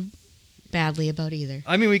too badly about either.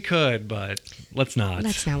 I mean, we could, but let's not.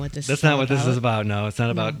 That's not what this. That's is not all what this is about. about. No, it's not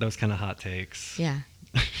about those kind of hot takes. Yeah.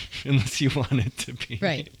 Unless you want it to be.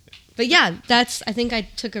 Right. But yeah, I think I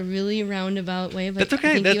took a really roundabout way, but That's okay.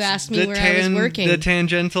 I think That's you asked me the where I was working. The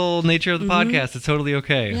tangential nature of the podcast. It's totally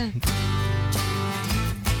okay. Yeah.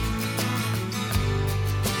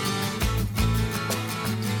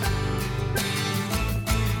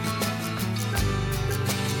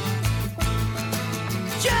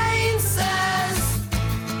 Jane says,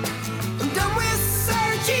 I'm done with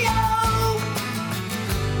Sergio.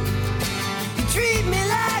 You treat me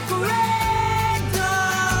like a rag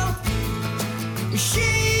doll.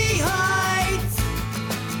 She hides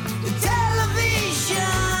the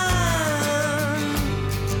television.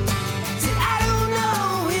 Said I don't know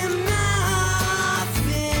him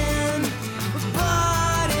nothing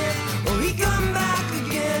but it. Oh, he come back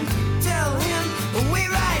again. Tell him, wait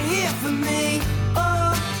right here for me.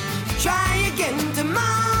 Oh, try again tomorrow.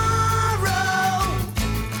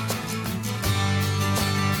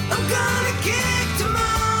 I'm gonna kick tomorrow.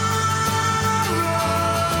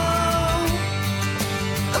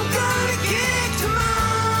 I'm gonna kick tomorrow.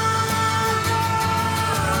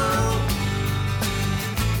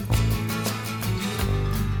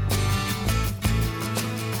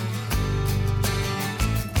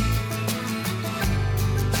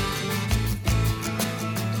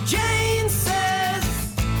 Jane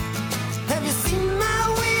says, have you seen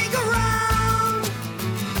my wig around?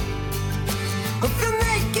 I feel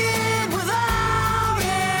naked without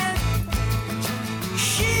it.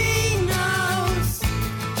 She knows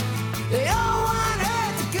they all want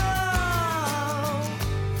her to go,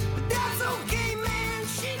 but that's okay, man.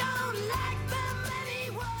 She don't like them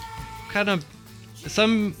anyway.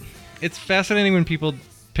 It's fascinating when people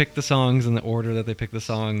pick the songs in the order that they pick the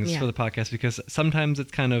songs Yeah. for the podcast, because sometimes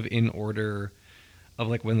it's kind of in order of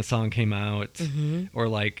like when the song came out, Mm-hmm. or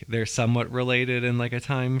like they're somewhat related in like a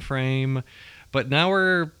time frame. But now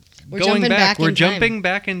we're going jumping back. back We're in jumping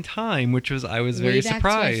back in time, which was I was very Way back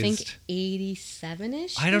surprised. to, I think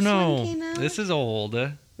 87-ish. I don't this one know. came out? This is old.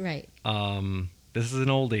 Right. This is an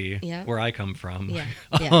oldie. Yeah. Where I come from. Yeah.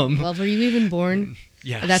 Yeah. Um, Well, were you even born?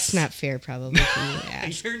 yes. That's not fair, probably, for me to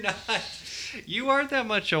ask. You're not. You aren't that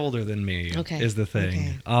much older than me. Okay. Is the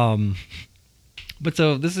thing. Okay. But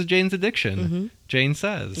so this is Jane's addiction. Mhm. Jane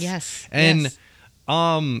says. Yes. And yes.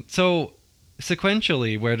 so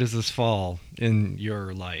sequentially, where does this fall in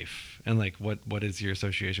your life? And like, what is your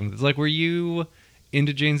association with this? Like, were you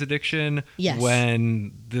into Jane's addiction Yes.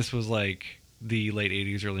 when this was like the late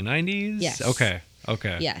 80s, early 90s? Yes. Okay.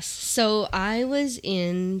 Okay. Yes. So I was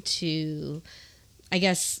into, I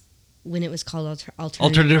guess, when it was called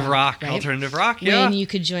alternative rock, right? Alternative rock, yeah. When you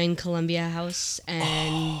could join Columbia House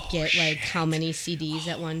and get like how many CDs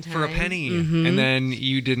at one time for a penny, Mhm. and then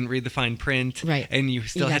you didn't read the fine print, Right. And you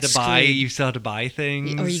still You had got to buy. screwed. You still had to buy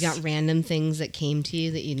things, or you got random things that came to you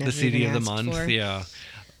that you never the CD even of the asked month. for. Yeah.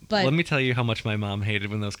 But Let me tell you how much my mom hated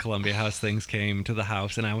when those Columbia House things came to the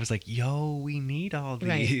house, and I was like, "Yo, we need all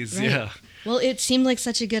right, these." right. Yeah. Well, it seemed like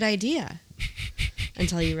such a good idea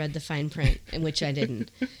until you read the fine print, in which I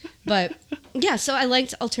didn't. But yeah, so I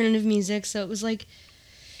liked alternative music, so it was like,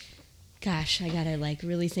 gosh, I gotta like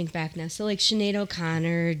really think back now. So like Sinead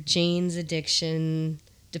O'Connor, Jane's Addiction,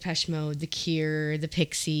 Depeche Mode, The Cure, The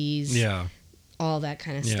Pixies, Yeah. all that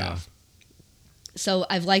kind of Yeah. stuff. So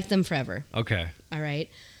I've liked them forever. Okay. All right.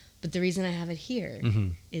 But the reason I have it here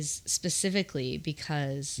is hmm specifically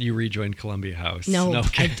because You rejoined Columbia House. no,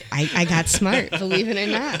 Okay. I got smart. Believe it or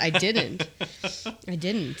not, I didn't.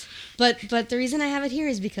 But the reason I have it here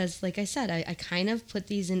is because, like I said, I kind of put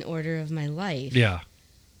these in order of my life. Yeah.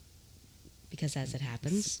 Because as it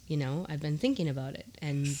happens, I've been thinking about it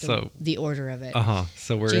and So- the order of it.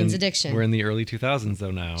 So we're Jane's in Addiction. We're in the early 2000s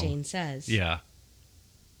though now. Jane Says. Yeah.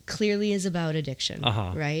 Clearly is about addiction.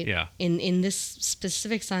 Right. Yeah. In this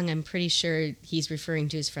specific song, I'm pretty sure he's referring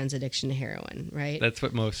to his friend's addiction to heroin. Right. That's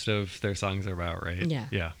what most of their songs are about, right? Yeah.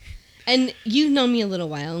 Yeah. And you've known me a little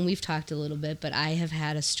while, and we've talked a little bit, but I have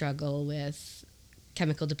had a struggle with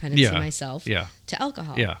chemical dependency Yeah. myself Yeah. to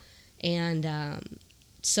alcohol. Yeah. And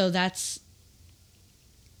so that's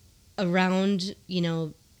around,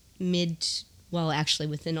 actually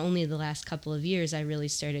within only the last couple of years, I really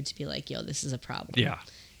started to be like, yo, this is a problem. Yeah.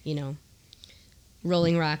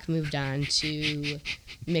 Rolling Rock moved on to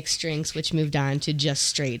mixed drinks, which moved on to just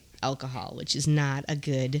straight alcohol, which is it's not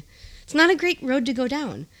a great road to go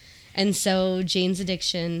down. And so Jane's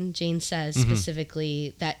Addiction, Jane Says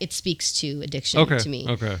specifically that it speaks to addiction Okay. to me.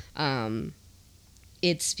 Okay.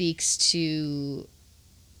 It speaks to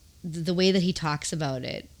the way that he talks about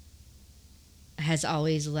it has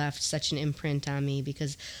always left such an imprint on me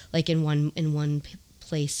because like in one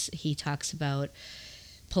place he talks about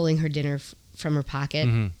pulling her dinner from her pocket,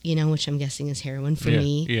 which I'm guessing is heroin for Yeah,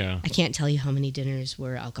 me. yeah. I can't tell you how many dinners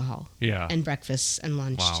were alcohol. Yeah. And breakfasts and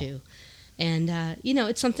lunch Wow. too. And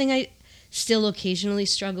it's something I still occasionally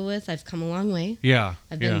struggle with. I've come a long way. Yeah.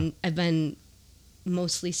 I've been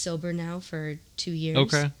mostly sober now for 2 years.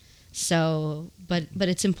 Okay. So, but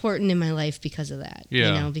it's important in my life because of that.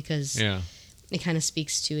 Yeah. Because Yeah. it kind of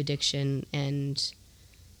speaks to addiction and,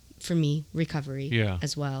 for me, recovery Yeah.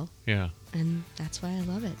 as well. Yeah. And that's why I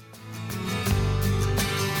love it.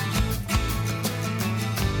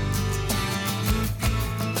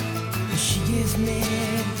 She gets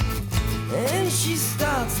mad and she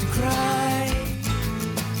starts to cry.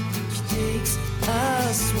 She takes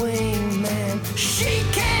a swing, man. She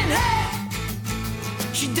can't help.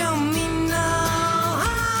 She don't mean no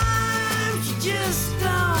harm. She just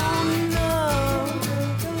don't know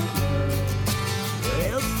what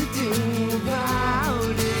else to do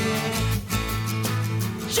about it.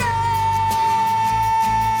 Jane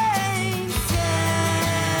says.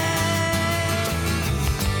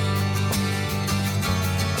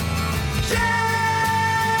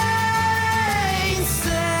 Jane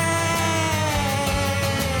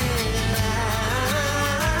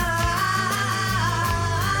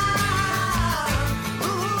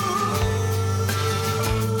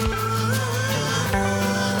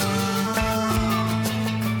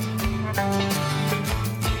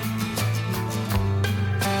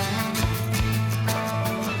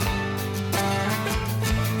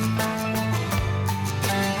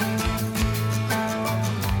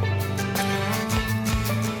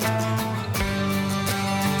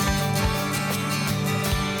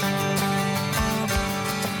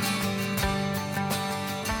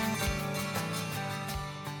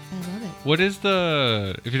I love it. What is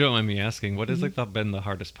if you don't mind me asking, what has been the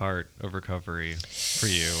hardest part of recovery for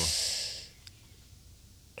you?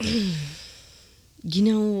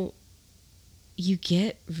 You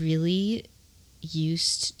get really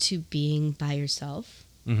used to being by yourself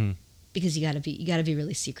Mm-hmm. because you gotta be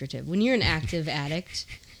really secretive. When you're an active addict,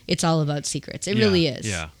 it's all about secrets. It Yeah, really is.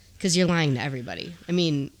 yeah. Because you're lying to everybody. I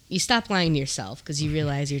mean, you stop lying to yourself because you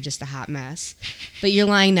realize you're just a hot mess, but you're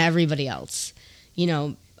lying to everybody else.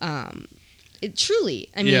 It truly.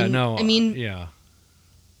 I mean, yeah. No. I mean,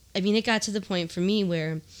 it got to the point for me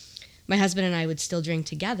where my husband and I would still drink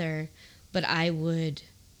together, but I would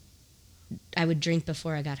drink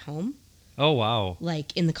before I got home, Oh wow.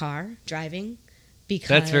 like in the car driving, because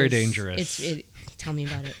That's very dangerous. Tell me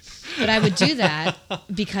about it. But I would do that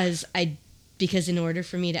because because in order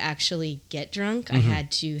for me to actually get drunk, I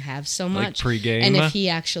had to have so Like much. pre-game? And if he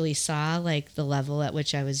actually saw like the level at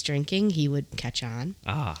which I was drinking, he would catch on.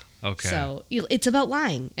 Ah, okay. So it's about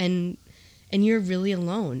lying, and you're really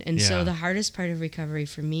alone. And Yeah. so the hardest part of recovery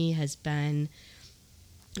for me has been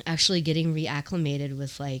actually getting reacclimated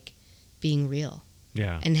with like being real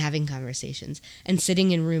yeah. and having conversations and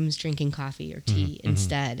sitting in rooms drinking coffee or tea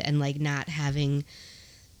instead, and like not having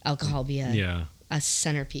alcohol be yeah. a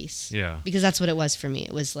centerpiece. Yeah. Because that's what it was for me.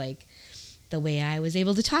 It was like the way I was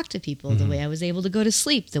able to talk to people, the way I was able to go to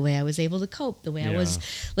sleep, the way I was able to cope, the way I was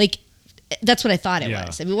like, that's what I thought it Yeah.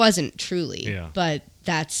 was. I mean, it wasn't truly, Yeah. but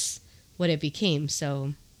that's what it became.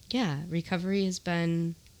 So yeah, recovery has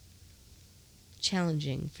been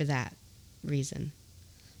challenging for that reason,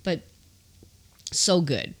 but so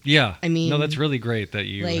good. Yeah. I mean, no, that's really great that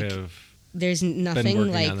you like, have. There's nothing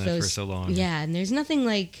working like on that those for so long. Yeah, and there's nothing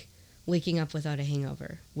like waking up without a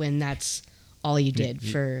hangover when that's all you did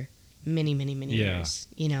for many, many, many Yeah. years.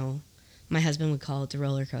 You know, my husband would call it the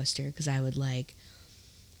roller coaster because I would like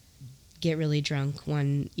get really drunk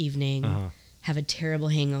one evening, Uh-huh. have a terrible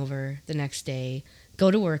hangover the next day,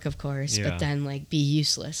 go to work, of course, Yeah. but then like be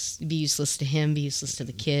useless to him, be useless to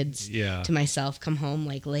the kids, Yeah. to myself, come home,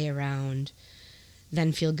 like lay around,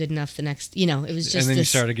 then feel good enough the next, you know, it was just And then you this,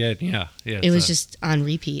 start again. Yeah. Yeah. it was just on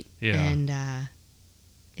repeat. Yeah. And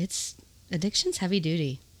it's addiction's heavy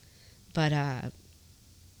duty. But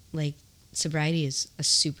like sobriety is a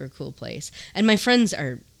super cool place. And my friends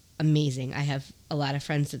are amazing. I have a lot of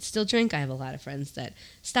friends that still drink. I have a lot of friends that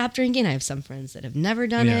stop drinking. I have some friends that have never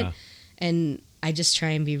done Yeah. it. And I just try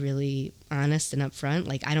and be really honest and upfront.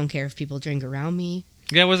 Like I don't care if people drink around me.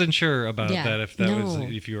 Yeah, I wasn't sure about Yeah, that. If that was no.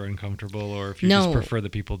 if you were uncomfortable or if you No. just prefer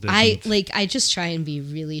that people didn't. I just try and be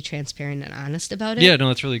really transparent and honest about it. Yeah, no,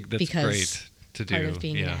 that's because great to do. Part of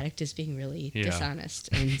being yeah. an addict is being really Yeah. dishonest.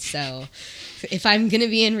 And so if I'm going to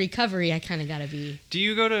be in recovery, I kind of got to be. Do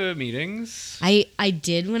you go to meetings? I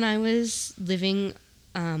did when I was living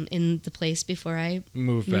in the place before I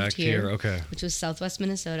Moved back here. Okay. which was Southwest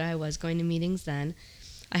Minnesota. I was going to meetings then.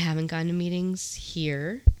 I haven't gone to meetings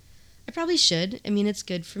here. I probably should. I mean, it's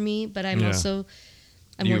good for me, but I'm Yeah. also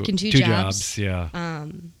You- working two two jobs. Yeah.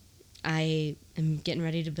 I am getting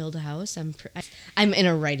ready to build a house. I'm in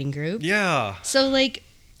a writing group. Yeah. So like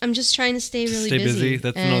I'm just trying to stay really Stay busy. busy.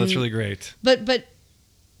 That's really great. But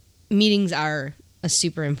meetings are a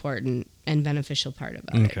super important and beneficial part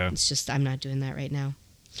about Okay. it. It's just I'm not doing that right now.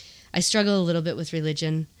 I struggle a little bit with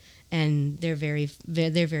religion, and they're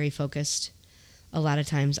very focused a lot of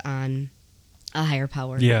times on a higher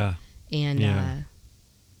power. Yeah. And Yeah.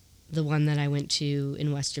 the one that I went to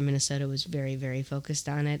in Western Minnesota was very, very focused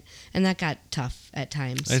on it, and that got tough at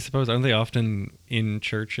times. I suppose aren't they often in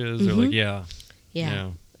churches or like yeah.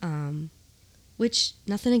 Which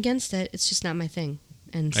nothing against it. It's just not my thing.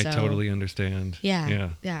 And so I totally understand. Yeah.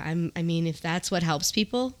 Yeah. I mean, if that's what helps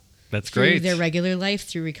people That's through great. their regular life,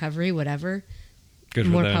 through recovery, whatever, Good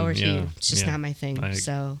for more them. power to yeah. you. It's just yeah. not my thing. I-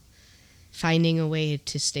 So finding a way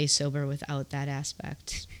to stay sober without that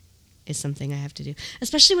aspect is something I have to do.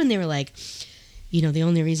 Especially when they were like, you know, the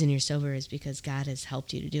only reason you're sober is because God has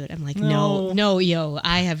helped you to do it. I'm like, no, yo,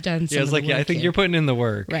 I have done some Yeah, it's of like, the yeah, I work think here. you're putting in the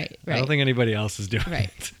work. Right. I don't think anybody else is doing Right.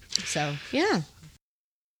 it. So, yeah.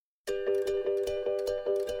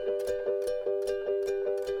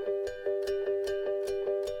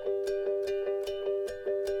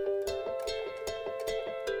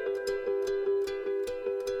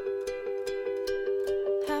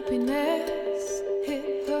 Happiness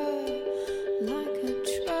hit her like a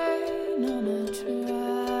train on a track,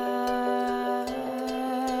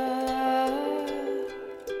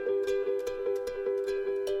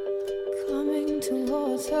 coming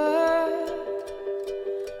towards her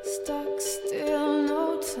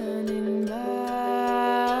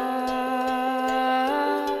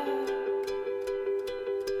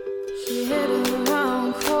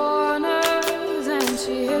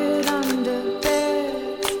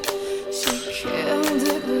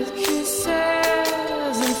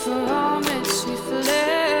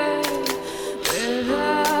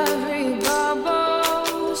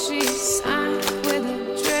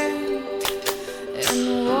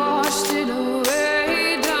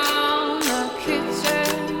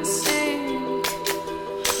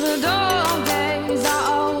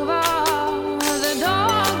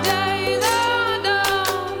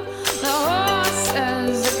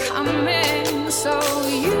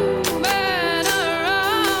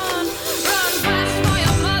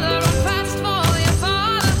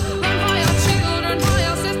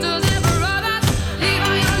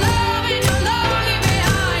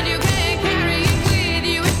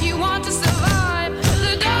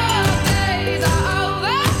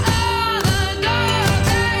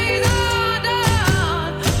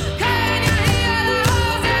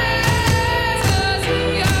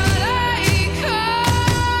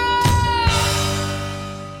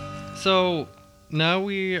now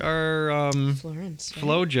we are Florence. Right?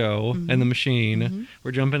 Flojo and the Machine.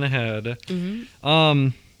 We're jumping ahead.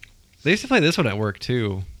 They used to play this one at work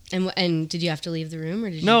too. And did you have to leave the room or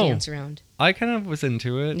did you No. dance around? I kind of was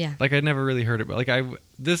into it. Yeah. Like I'd never really heard it, but like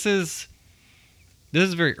this is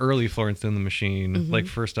very early Florence and the Machine, like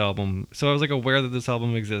first album. So I was like aware that this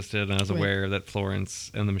album existed, and I was Right. aware that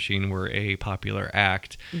Florence and the Machine were a popular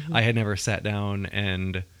act. I had never sat down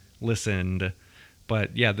and listened,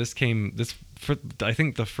 but yeah, I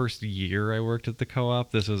think the first year I worked at the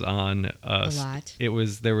Co-op, this was on A lot.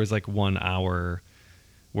 There was like 1 hour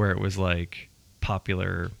where it was like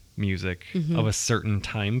popular music of a certain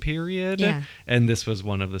time period, Yeah. and this was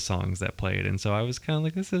one of the songs that played, and so I was kind of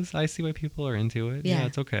like, I see why people are into it. Yeah.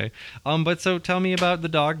 It's okay. But so tell me about the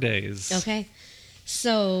Dog Days. Okay.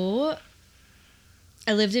 So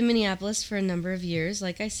I lived in Minneapolis for a number of years,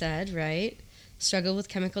 like I said, right? Struggled with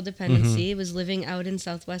chemical dependency. Was living out in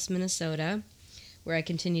southwest Minnesota, where I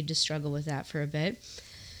continued to struggle with that for a bit.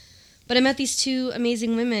 But I met these two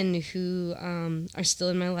amazing women who are still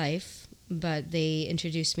in my life, but they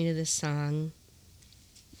introduced me to this song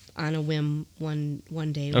on a whim one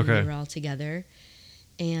day when Okay. we were all together.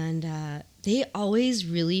 And they always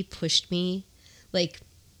really pushed me. Like,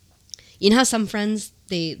 you know how some friends,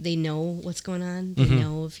 they know what's going on? They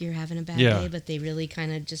know if you're having a bad Yeah. day, but they really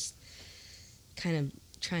kind of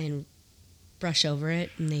try and brush over it,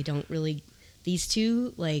 and they don't really. These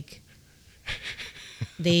two, like,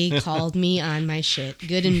 they called me on my shit,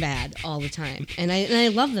 good and bad, all the time, and I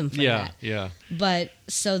love them for that. Yeah. But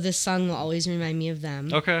so this song will always remind me of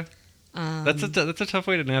them. Okay. That's a tough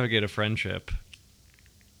way to navigate a friendship.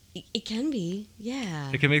 It can be,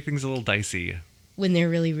 yeah, It can make things a little dicey. when they're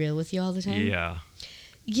really real with you all the time. Yeah.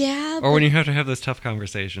 Yeah, Or when you have to have those tough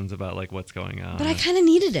conversations about like what's going on. but I kind of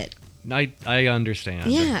needed it. I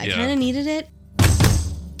understand. Yeah, I kind of needed it.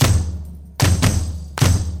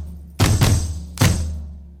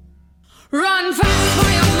 Run fast for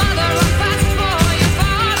your mother, run fast for your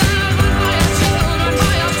father, run for your children,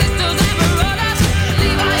 for your sisters and brothers.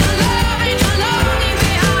 Leave all your love and your longing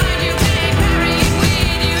behind. You can't carry it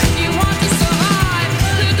with you if you want to survive.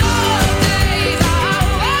 The dog days are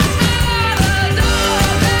over, the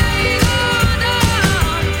dog days are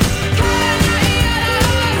done. Can I hear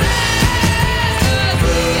the rest? 'Cause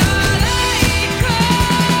we are late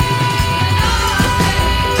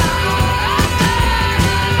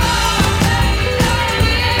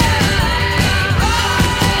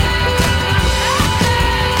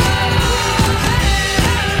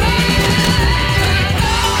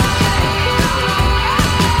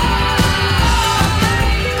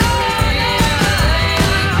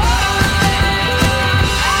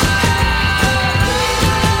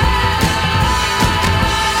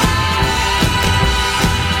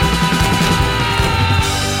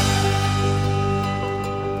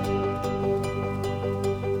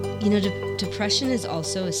You know, depression is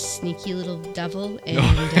also a sneaky little devil, and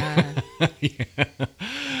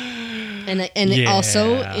and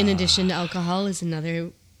also, in addition to alcohol, is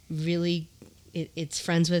another really. It's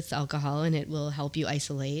friends with alcohol, and it will help you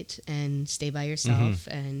isolate and stay by yourself.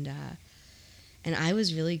 And I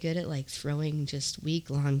was really good at like throwing just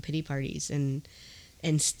week-long pity parties, and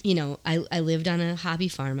you know, I lived on a hobby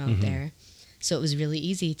farm out there, so it was really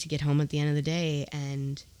easy to get home at the end of the day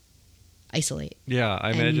and isolate. Yeah,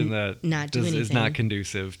 I and imagine that not do is not anything.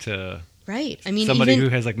 conducive to Right. I mean, somebody even, who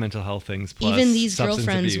has like mental health things plus even these substance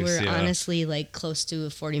girlfriends abuse, were yeah. honestly like close to a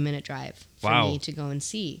 40-minute drive for Wow. me to go and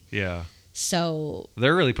see. Yeah. So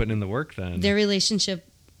They're really putting in the work then. their relationship,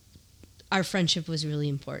 our friendship was really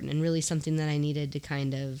important and really something that I needed to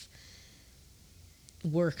kind of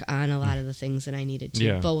work on a lot of the things that I needed to,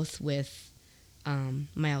 Yeah. both with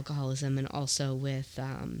my alcoholism and also with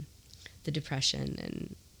the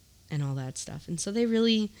depression and all that stuff. And so they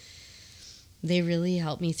really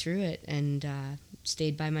helped me through it and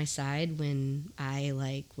stayed by my side when I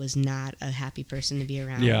like was not a happy person to be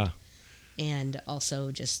around. Yeah. And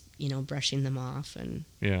also just, you know, brushing them off. And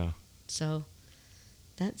Yeah. so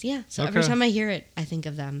that's, yeah. So every Okay. time I hear it, I think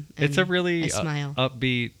of them. It's a and really I smile.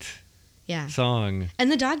 upbeat Yeah. song. And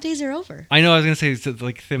the dog days are over. I know I was going to say it's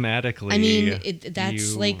like thematically. I mean,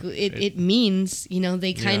 that's you- like, it means, you know,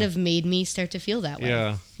 they kind Yeah. of made me start to feel that way.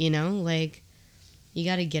 Yeah. You know, like you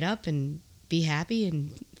got to get up and be happy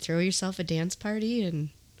and throw yourself a dance party, and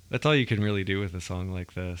That's all you can really do with a song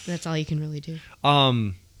like this. that's all you can really do.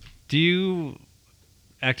 Do you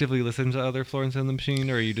actively listen to other Florence and the Machine,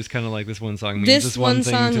 or are you just kind of like this one song means This one one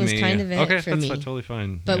thing song to was me? kind of it okay, for that's me. totally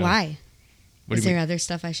fine. But Yeah. why? What Is do you there mean? other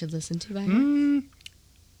stuff I should listen to by her?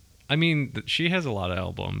 I mean, she has a lot of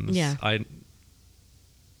albums. Yeah.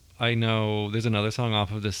 I know there's another song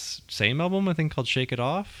off of this same album, I think, called Shake It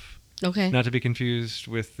Off. Okay. Not to be confused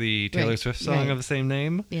with the Taylor Right, Swift song right. of the same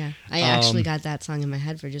name. Yeah. I actually Um, got that song in my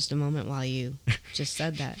head for just a moment while you just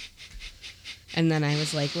said that. And then I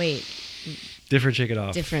was like, wait, Different Shake It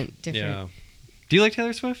Off. different. Yeah. Do you like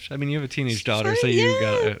Taylor Swift? I mean, you have a teenage daughter, so Fine, you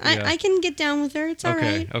yeah. got I can get down with her. It's all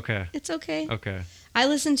okay, right. okay, It's okay. okay. I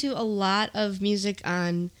listen to a lot of music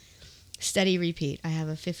on steady repeat. I have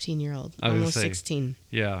a 15-year-old, I was gonna almost say, 16.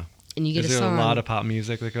 Yeah. And you get Is a there song. a lot of pop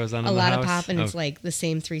music that goes on a in the lot house? of pop, and it's Oh, like the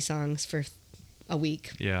same 3 songs for a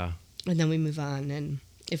week. Yeah. And then we move on. And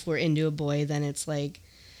if we're into a boy, then it's like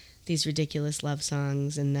these ridiculous love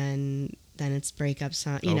songs, and then it's breakup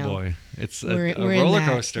song. You Oh know, boy. It's a we're in roller that.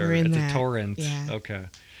 coaster. We're in It's that. a torrent. Yeah. Okay.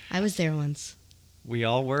 I was there once. We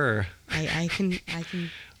all were. I can.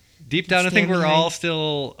 Deep down, I think stand we're behind- all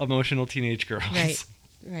still emotional teenage girls. Right.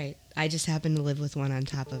 Right. I just happen to live with one on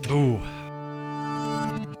top of it. Ooh.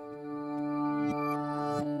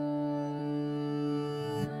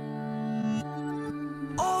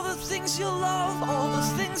 All the things you love, all the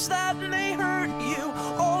things that may hurt you,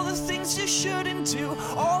 all the things you shouldn't do,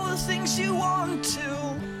 all the things you want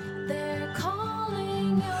to. They're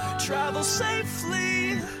calling your Travel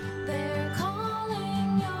safely, They're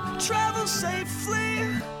calling your travel safely.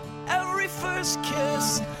 Every first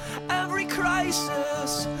kiss, every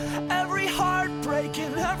crisis, every heartbreak,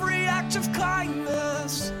 and every act of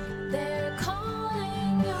kindness. They're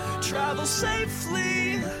calling your Travel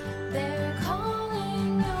safely, They're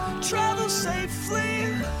calling your travel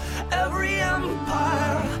safely. Every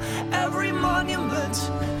empire, every monument,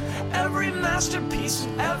 every masterpiece,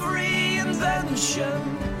 every invention.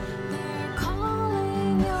 They're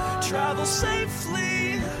calling your Travel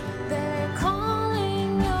safely, They're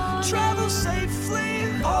calling your travel safely.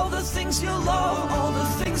 All the things you love, all the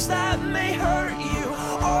things that may hurt you,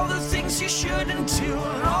 all the things you shouldn't do,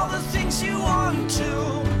 and all the things you want to.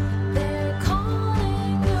 They're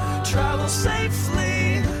calling your Travel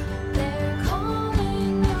safely, They're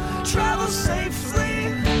calling your travel safely.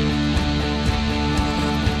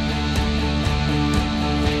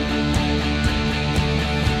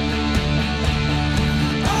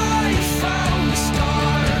 I found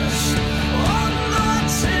stars on the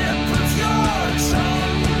tip of your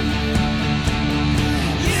tongue.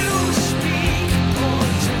 You speak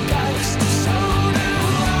Portuguese, so do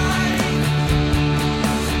I.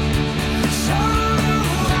 So do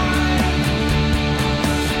I.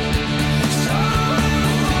 So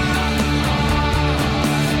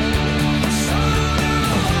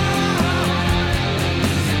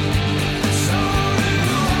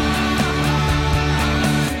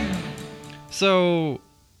So,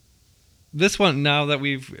 this one, now that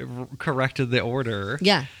we've corrected the order,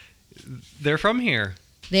 Yeah, they're from here.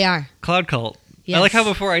 they are. Cloud Cult. Yes. I like how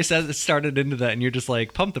before I said it started into that, and you're just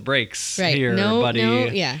like, pump the brakes Right. here, no, buddy. no,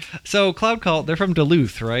 yeah. So, Cloud Cult, they're from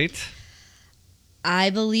Duluth, right? I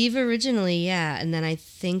believe originally, yeah. And then I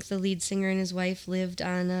think the lead singer and his wife lived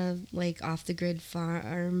on a like off the grid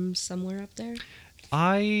farm somewhere up there,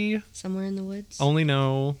 I somewhere in the woods. only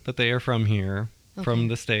know that they are from here, from Okay.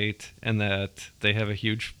 the state, and that they have a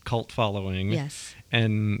huge cult following. Yes,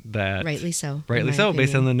 And that rightly so. in rightly my so,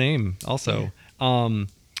 based on opinion. the name also.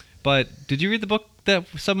 But did you read the book that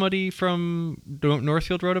somebody from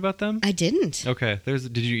Northfield wrote about them? I didn't. Okay,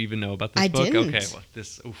 did you even know about this I book? didn't. Okay, well,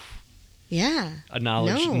 this Yeah. a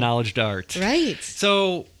knowledge No. knowledge dart. Right.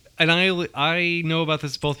 So, and I know about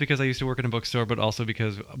this both because I used to work in a bookstore, but also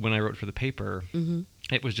because when I wrote for the paper, Mm-hmm.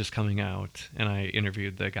 it was just coming out, and I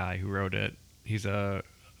interviewed the guy who wrote it. He's a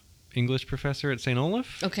English professor at St.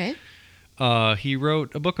 Olaf. Okay. He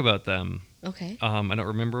wrote a book about them. Okay. I don't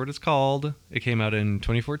remember what it's called. It came out in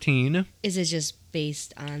 2014. Is it just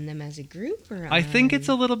based on them as a group, or I think it's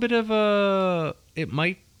a little bit of a. It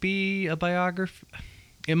might be a biography.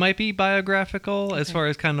 It might be biographical as Okay. far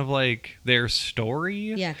as kind of like their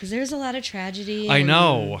story. Yeah, because there's a lot of tragedy. I and-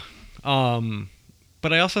 know.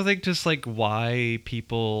 But I also think just like why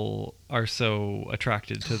people are so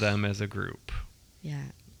attracted to them as a group. Yeah.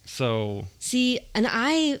 So, See, and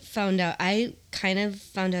I kind of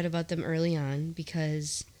found out about them early on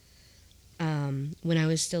because when I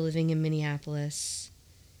was still living in Minneapolis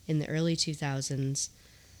in the early 2000s,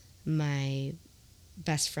 my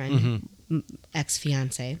best friend,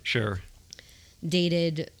 ex-fiance, sure.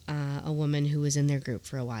 dated a woman who was in their group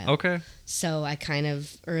for a while. Okay. So I kind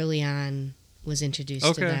of early on was introduced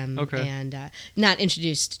Okay, to them okay. and not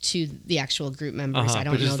introduced to the actual group members. Uh-huh, I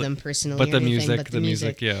but don't just know the- them personally But or the anything, music, but the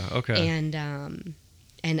music, yeah. Okay.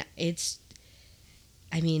 And it's,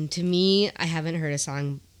 I mean, to me, I haven't heard a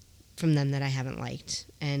song from them that I haven't liked,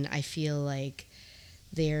 and I feel like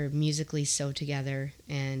they're musically so together,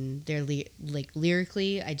 and they're like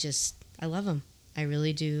lyrically, I love them. I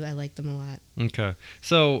really do. I like them a lot. Okay.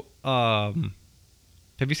 So, have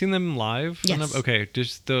you seen them live? Yes. Okay.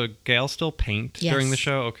 Does the gal still paint during the Yes.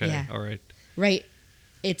 show? Okay. Yeah. All right. Right.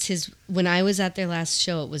 It's when I was at their last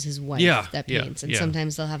show, it was his wife Yeah, that yeah, paints. And yeah.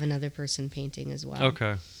 sometimes they'll have another person painting as well.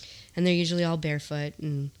 Okay. And they're usually all barefoot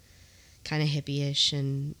and kind of hippie-ish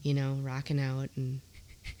and, rocking out. And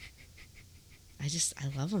I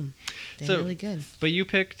love them. They're So- really good. But you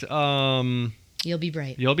picked You'll Be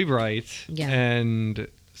Bright. You'll Be Bright. Yeah. And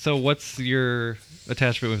so what's your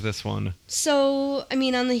attachment with this one? So, I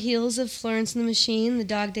mean, on the heels of Florence and the Machine, the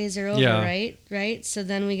dog days are over, Yeah. right? Right? So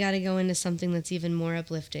then we got to go into something that's even more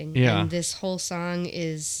uplifting. Yeah. And this whole song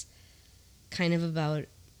is kind of about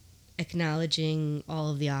acknowledging all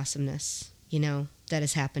of the awesomeness, that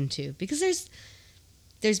has happened too. Because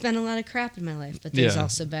there's been a lot of crap in my life, but there's Yeah.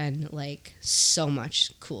 also been like so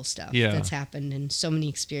much cool stuff Yeah. that's happened and so many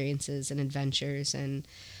experiences and adventures and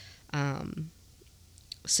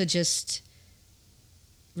so just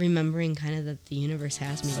remembering kind of that the universe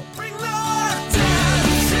has me. Bring the dead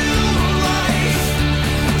to life.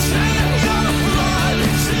 Turn your blood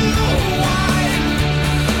to wine.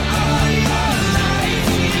 All your life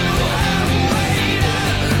you have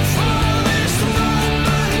waited for this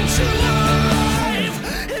moment to arrive,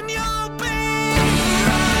 and you'll be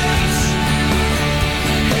right.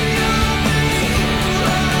 And you'll be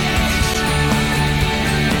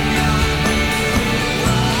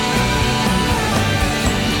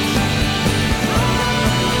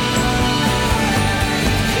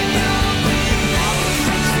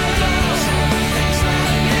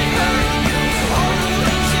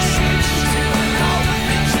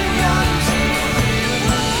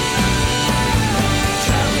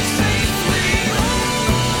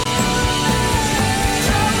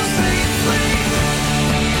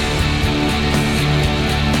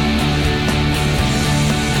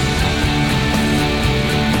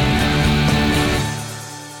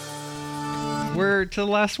We're to the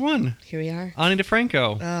last one. Here we are. Ani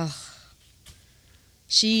DeFranco. Ugh.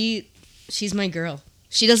 She's my girl.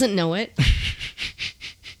 She doesn't know it,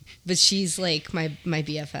 but she's like my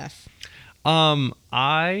BFF.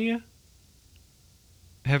 I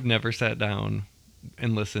have never sat down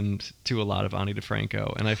and listened to a lot of Ani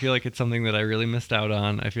DeFranco, and I feel like it's something that I really missed out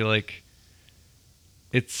on. I feel like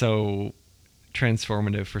it's so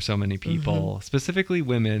transformative for so many people, specifically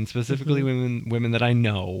women, women that I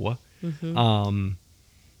know.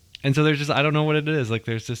 And so there's just, I don't know what it is. Like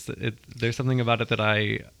there's just there's something about it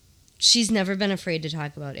that She's never been afraid to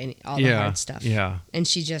talk about all the hard stuff. Yeah. And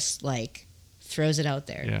she just like throws it out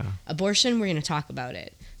there. Yeah. Abortion, we're gonna talk about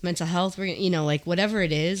it. Mental health, we're gonna, like whatever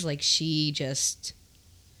it is, like she just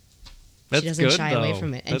That's she doesn't good, shy away though.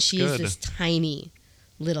 from it. And That's she is good. this tiny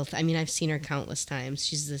little I mean, I've seen her countless times.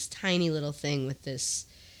 She's this tiny little thing with this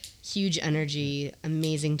huge energy,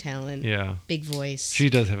 amazing talent, Yeah. big voice. She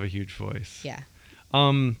does have a huge voice. Yeah.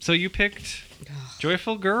 So you picked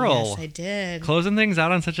Joyful Girl. Yes, I did. Closing things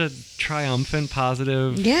out on such a triumphant,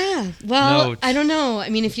 positive. Yeah. Well, note. I don't know. I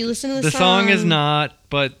mean, if you listen to the The song is not,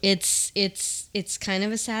 but It's kind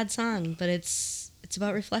of a sad song, but it's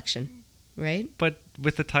about reflection, right?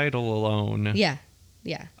 with the title alone, Yeah.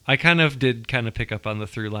 Yeah. I kind of pick up on the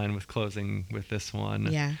through line with closing with this one.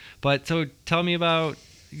 Yeah. But so tell me about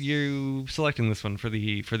you selecting this one for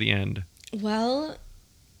the end. Well,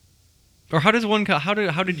 Or how does one how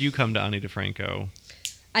did you come to Ani DeFranco?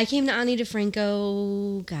 I came to Ani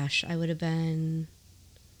DeFranco, gosh, I would have been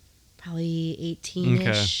probably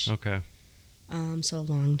 18-ish. Okay. So a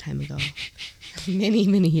long time ago. many,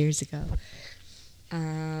 many years ago.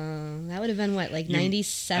 That would have been what, like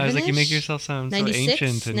 97? I was like, you make yourself sound 96, so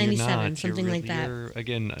ancient, and 97, you're not. something like that. You're,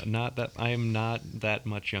 again, not that I am not that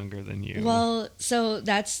much younger than you. Well, so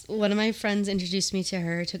that's one of my friends introduced me to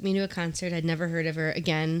her, took me to a concert. I'd never heard of her.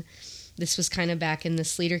 Again, this was kind of back in the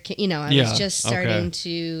Sleater, I Yeah, was just okay. starting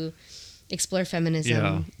to explore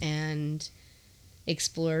feminism Yeah. and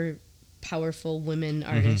explore powerful women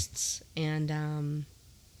Mm-hmm. artists, and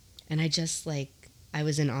I just I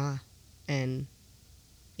was in awe, and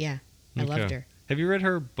yeah, I loved Okay. her. Have you read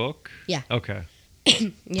her book? Yeah. Okay.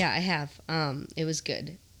 Yeah, I have. It was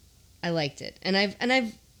good. I liked it, and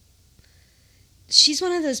I've. She's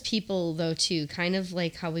one of those people, though, too, kind of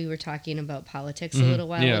like how we were talking about politics a little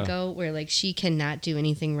while yeah. ago, where she cannot do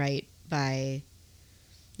anything right by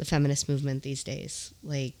the feminist movement these days.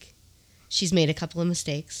 She's made a couple of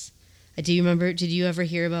mistakes. Do you remember? Did you ever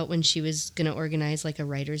hear about when she was going to organize a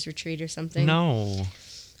writer's retreat or something? No.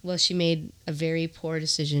 Well, she made a very poor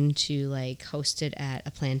decision to host it at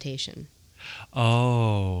a plantation.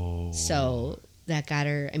 Oh. So that got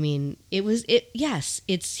her. I mean, yes,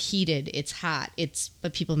 it's heated, it's hot,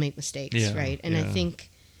 but people make mistakes, Yeah, right? And yeah.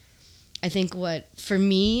 I think what, for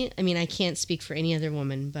me, I mean, I can't speak for any other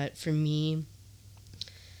woman, but for me,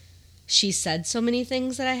 she said so many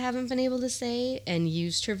things that I haven't been able to say and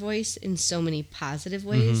used her voice in so many positive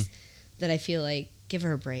ways that I feel like, give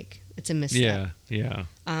her a break. It's a misstep. Yeah.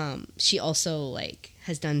 She also like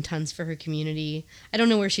has done tons for her community. I don't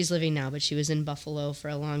know where she's living now, but she was in Buffalo for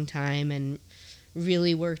a long time and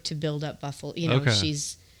really worked to build up Buffalo. You know, Okay.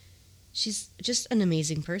 she's just an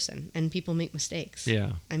amazing person, and people make mistakes.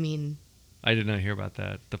 Yeah. I mean, I did not hear about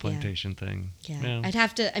that, the plantation thing. yeah. I'd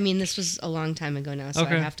have to, I mean, this was a long time ago now, so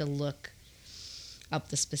Okay. I'd have to look up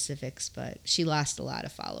the specifics, but she lost a lot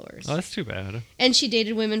of followers. Oh, that's too bad. And she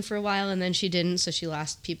dated women for a while, and then she didn't, so she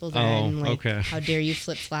lost people then. Oh, like, okay. How dare you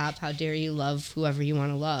flip-flop? How dare you love whoever you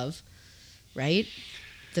want to love, right?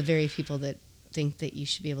 The very people that think that you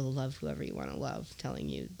should be able to love whoever you want to love, telling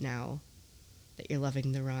you now that you're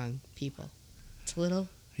loving the wrong people. It's a little,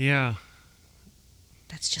 Yeah.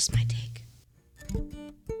 that's just my take.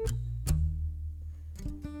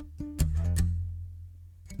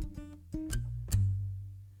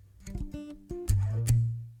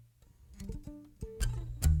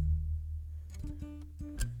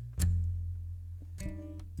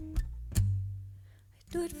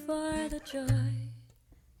 Do it for the joy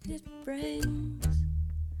it brings,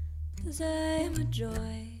 'cause I'm a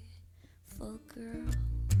joyful girl,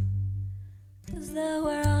 'cause the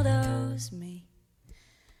world owes me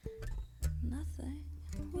nothing.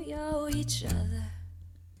 We owe each other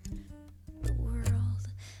the world,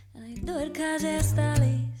 and I do it 'cause it's the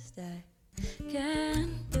least I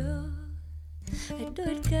can do. I do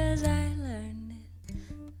it 'cause I learned it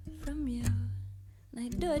from you, and I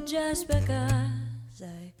do it just because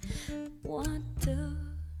I want to,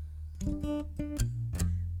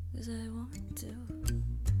 'cause I want to.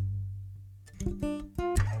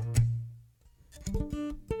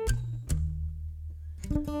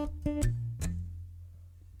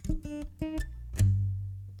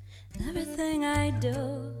 Everything I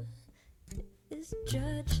do is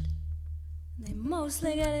judged, and they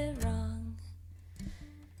mostly get it wrong.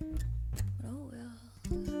 But oh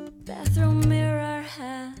well, bathroom mirror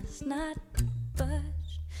has not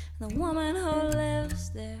budged, and the woman who lives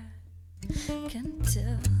there can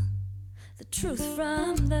tell the truth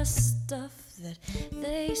from the stuff that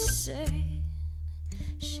they say.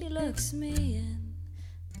 She looks me in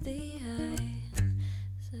the eye,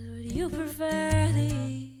 says, would you prefer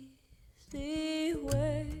the easy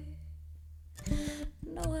way?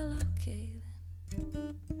 No, well, okay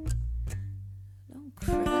then. Don't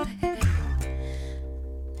cry.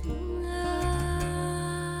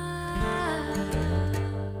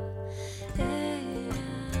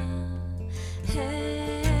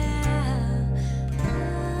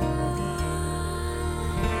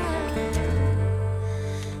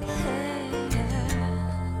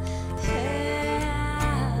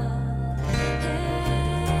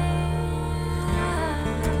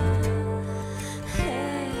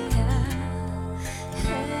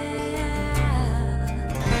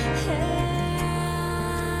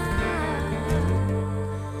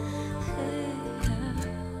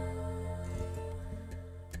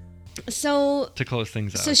 So To close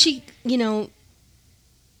things out. So she, you know,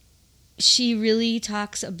 she really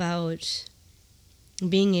talks about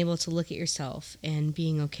being able to look at yourself and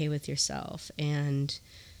being okay with yourself and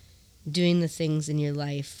doing the things in your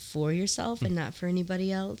life for yourself and not for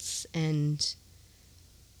anybody else, and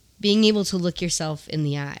being able to look yourself in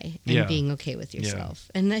the eye and Yeah. being okay with Yeah. yourself.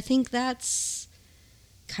 And I think that's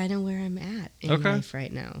kind of where I'm at in Okay. life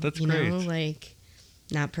right now. That's you know, great. like,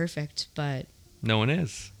 not perfect, but No one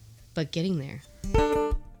is. getting there.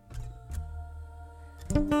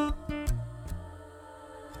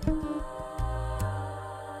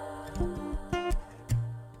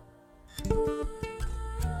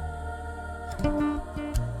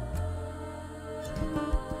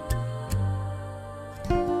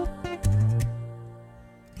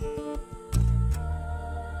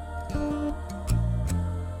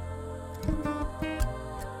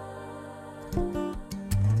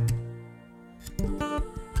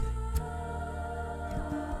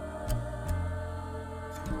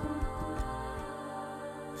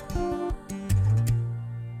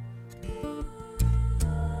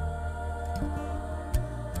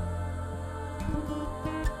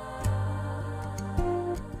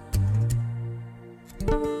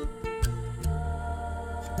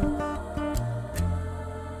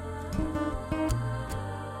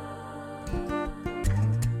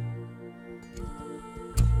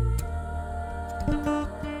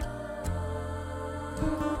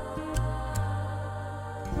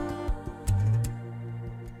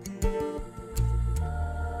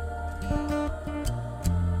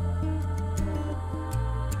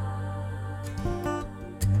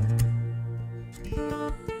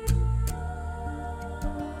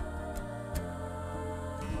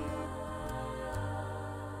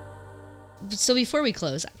 So before we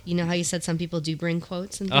close, you know how you said some people do bring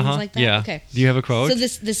quotes and things like that? Yeah. Okay. Do you have a quote? So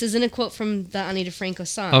this isn't a quote from the Ani DeFranco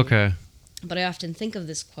song. Okay. But I often think of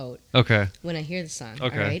this quote Okay. when I hear the song.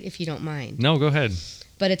 Okay. All right, if you don't mind. No, go ahead.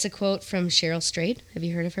 But it's a quote from Cheryl Strait. Have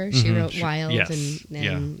you heard of her? She wrote Wild yes.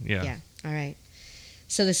 and Yeah. All right.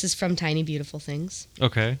 So this is from Tiny Beautiful Things.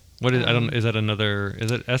 Okay. What is? I don't. Is that another?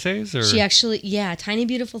 Is it essays or? She actually, Tiny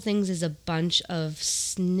Beautiful Things is a bunch of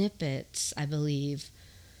snippets, I believe,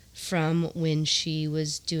 from when she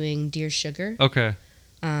was doing Dear Sugar. Okay.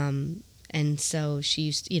 And so she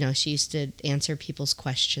used to answer people's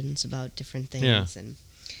questions about different things. Yeah.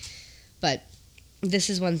 But this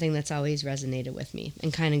is one thing that's always resonated with me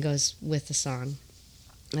and kind of goes with the song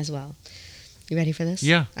as well. You ready for this?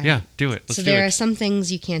 Yeah. All Yeah. right. Do it. Let's So do there it. are some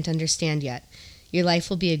things you can't understand yet. Your life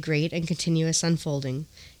will be a great and continuous unfolding.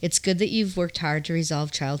 It's good that you've worked hard to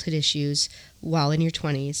resolve childhood issues while in your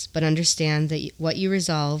 20s, but understand that what you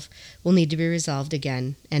resolve will need to be resolved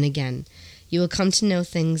again and again. You will come to know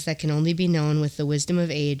things that can only be known with the wisdom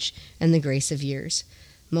of age and the grace of years.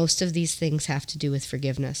 Most of these things have to do with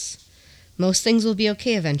forgiveness. Most things will be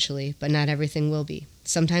okay eventually, but not everything will be.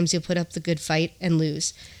 Sometimes you'll put up the good fight and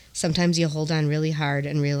lose. Sometimes you'll hold on really hard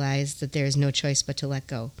and realize that there is no choice but to let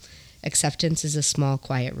go. Acceptance is a small,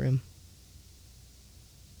 quiet room.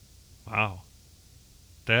 Wow.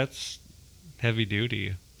 That's heavy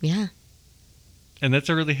duty. Yeah. And that's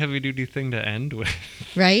a really heavy duty thing to end with.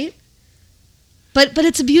 Right? But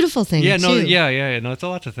it's a beautiful thing, Yeah, no, too. yeah. No, it's a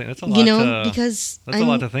lot to think. That's a lot. You know, because that's a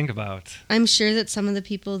lot to think about. I'm sure that some of the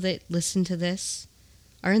people that listen to this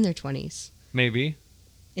are in their 20s, Maybe,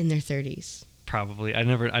 in their 30s. probably. I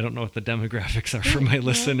don't know what the demographics are for my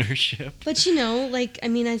listenership. But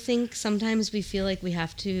I think sometimes we feel like we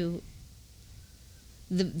have to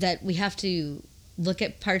that we have to look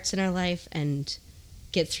at parts in our life and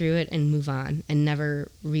get through it and move on and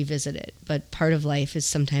never revisit it. But part of life is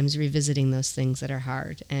sometimes revisiting those things that are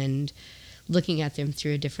hard and looking at them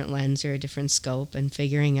through a different lens or a different scope and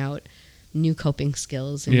figuring out new coping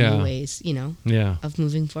skills and new ways, Yeah. of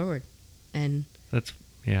moving forward. And That's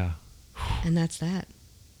that.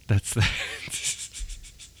 That's that.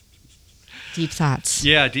 Deep Thoughts.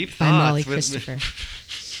 Yeah, deep thoughts. By Molly Christopher.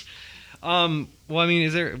 Well, I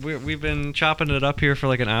mean, we've been chopping it up here for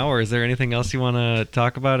like an hour. Is there anything else you want to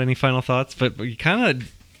talk about? Any final thoughts? But you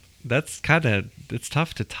it's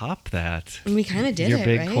tough to top that. And we kind of did Your it,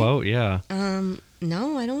 big right? quote, yeah.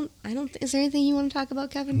 No, I don't. Is there anything you want to talk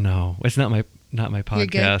about, Kevin? No, it's not my podcast. You're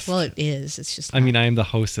good. Well, it is. It's just. I mean, I am the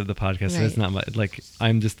host of the podcast. So it's Right. not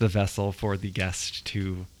I'm just the vessel for the guest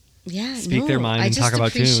to speak no, their mind and talk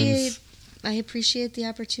about tunes. I appreciate the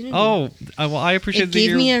opportunity. Oh, well, I appreciate it that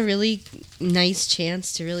gave me a really nice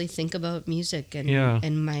chance to really think about music and Yeah.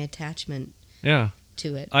 and my attachment Yeah.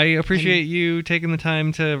 to it. I appreciate you taking the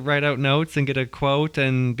time to write out notes and get a quote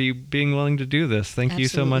and being willing to do this. Thank you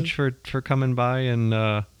so much for coming by and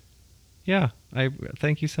I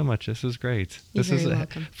thank you so much. This was great. You're this very was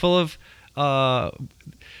welcome. full of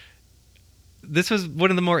this was one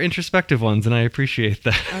of the more introspective ones and I appreciate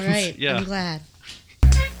that. All right. Yeah. I'm glad.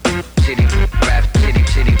 City, rap, city,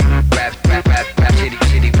 city, rap, rap, rap, rap, city,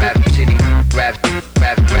 city, rap, city, rap,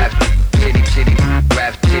 rap, rap, city, city,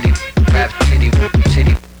 rap, city, rap, city,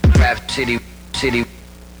 city, rap, city, city.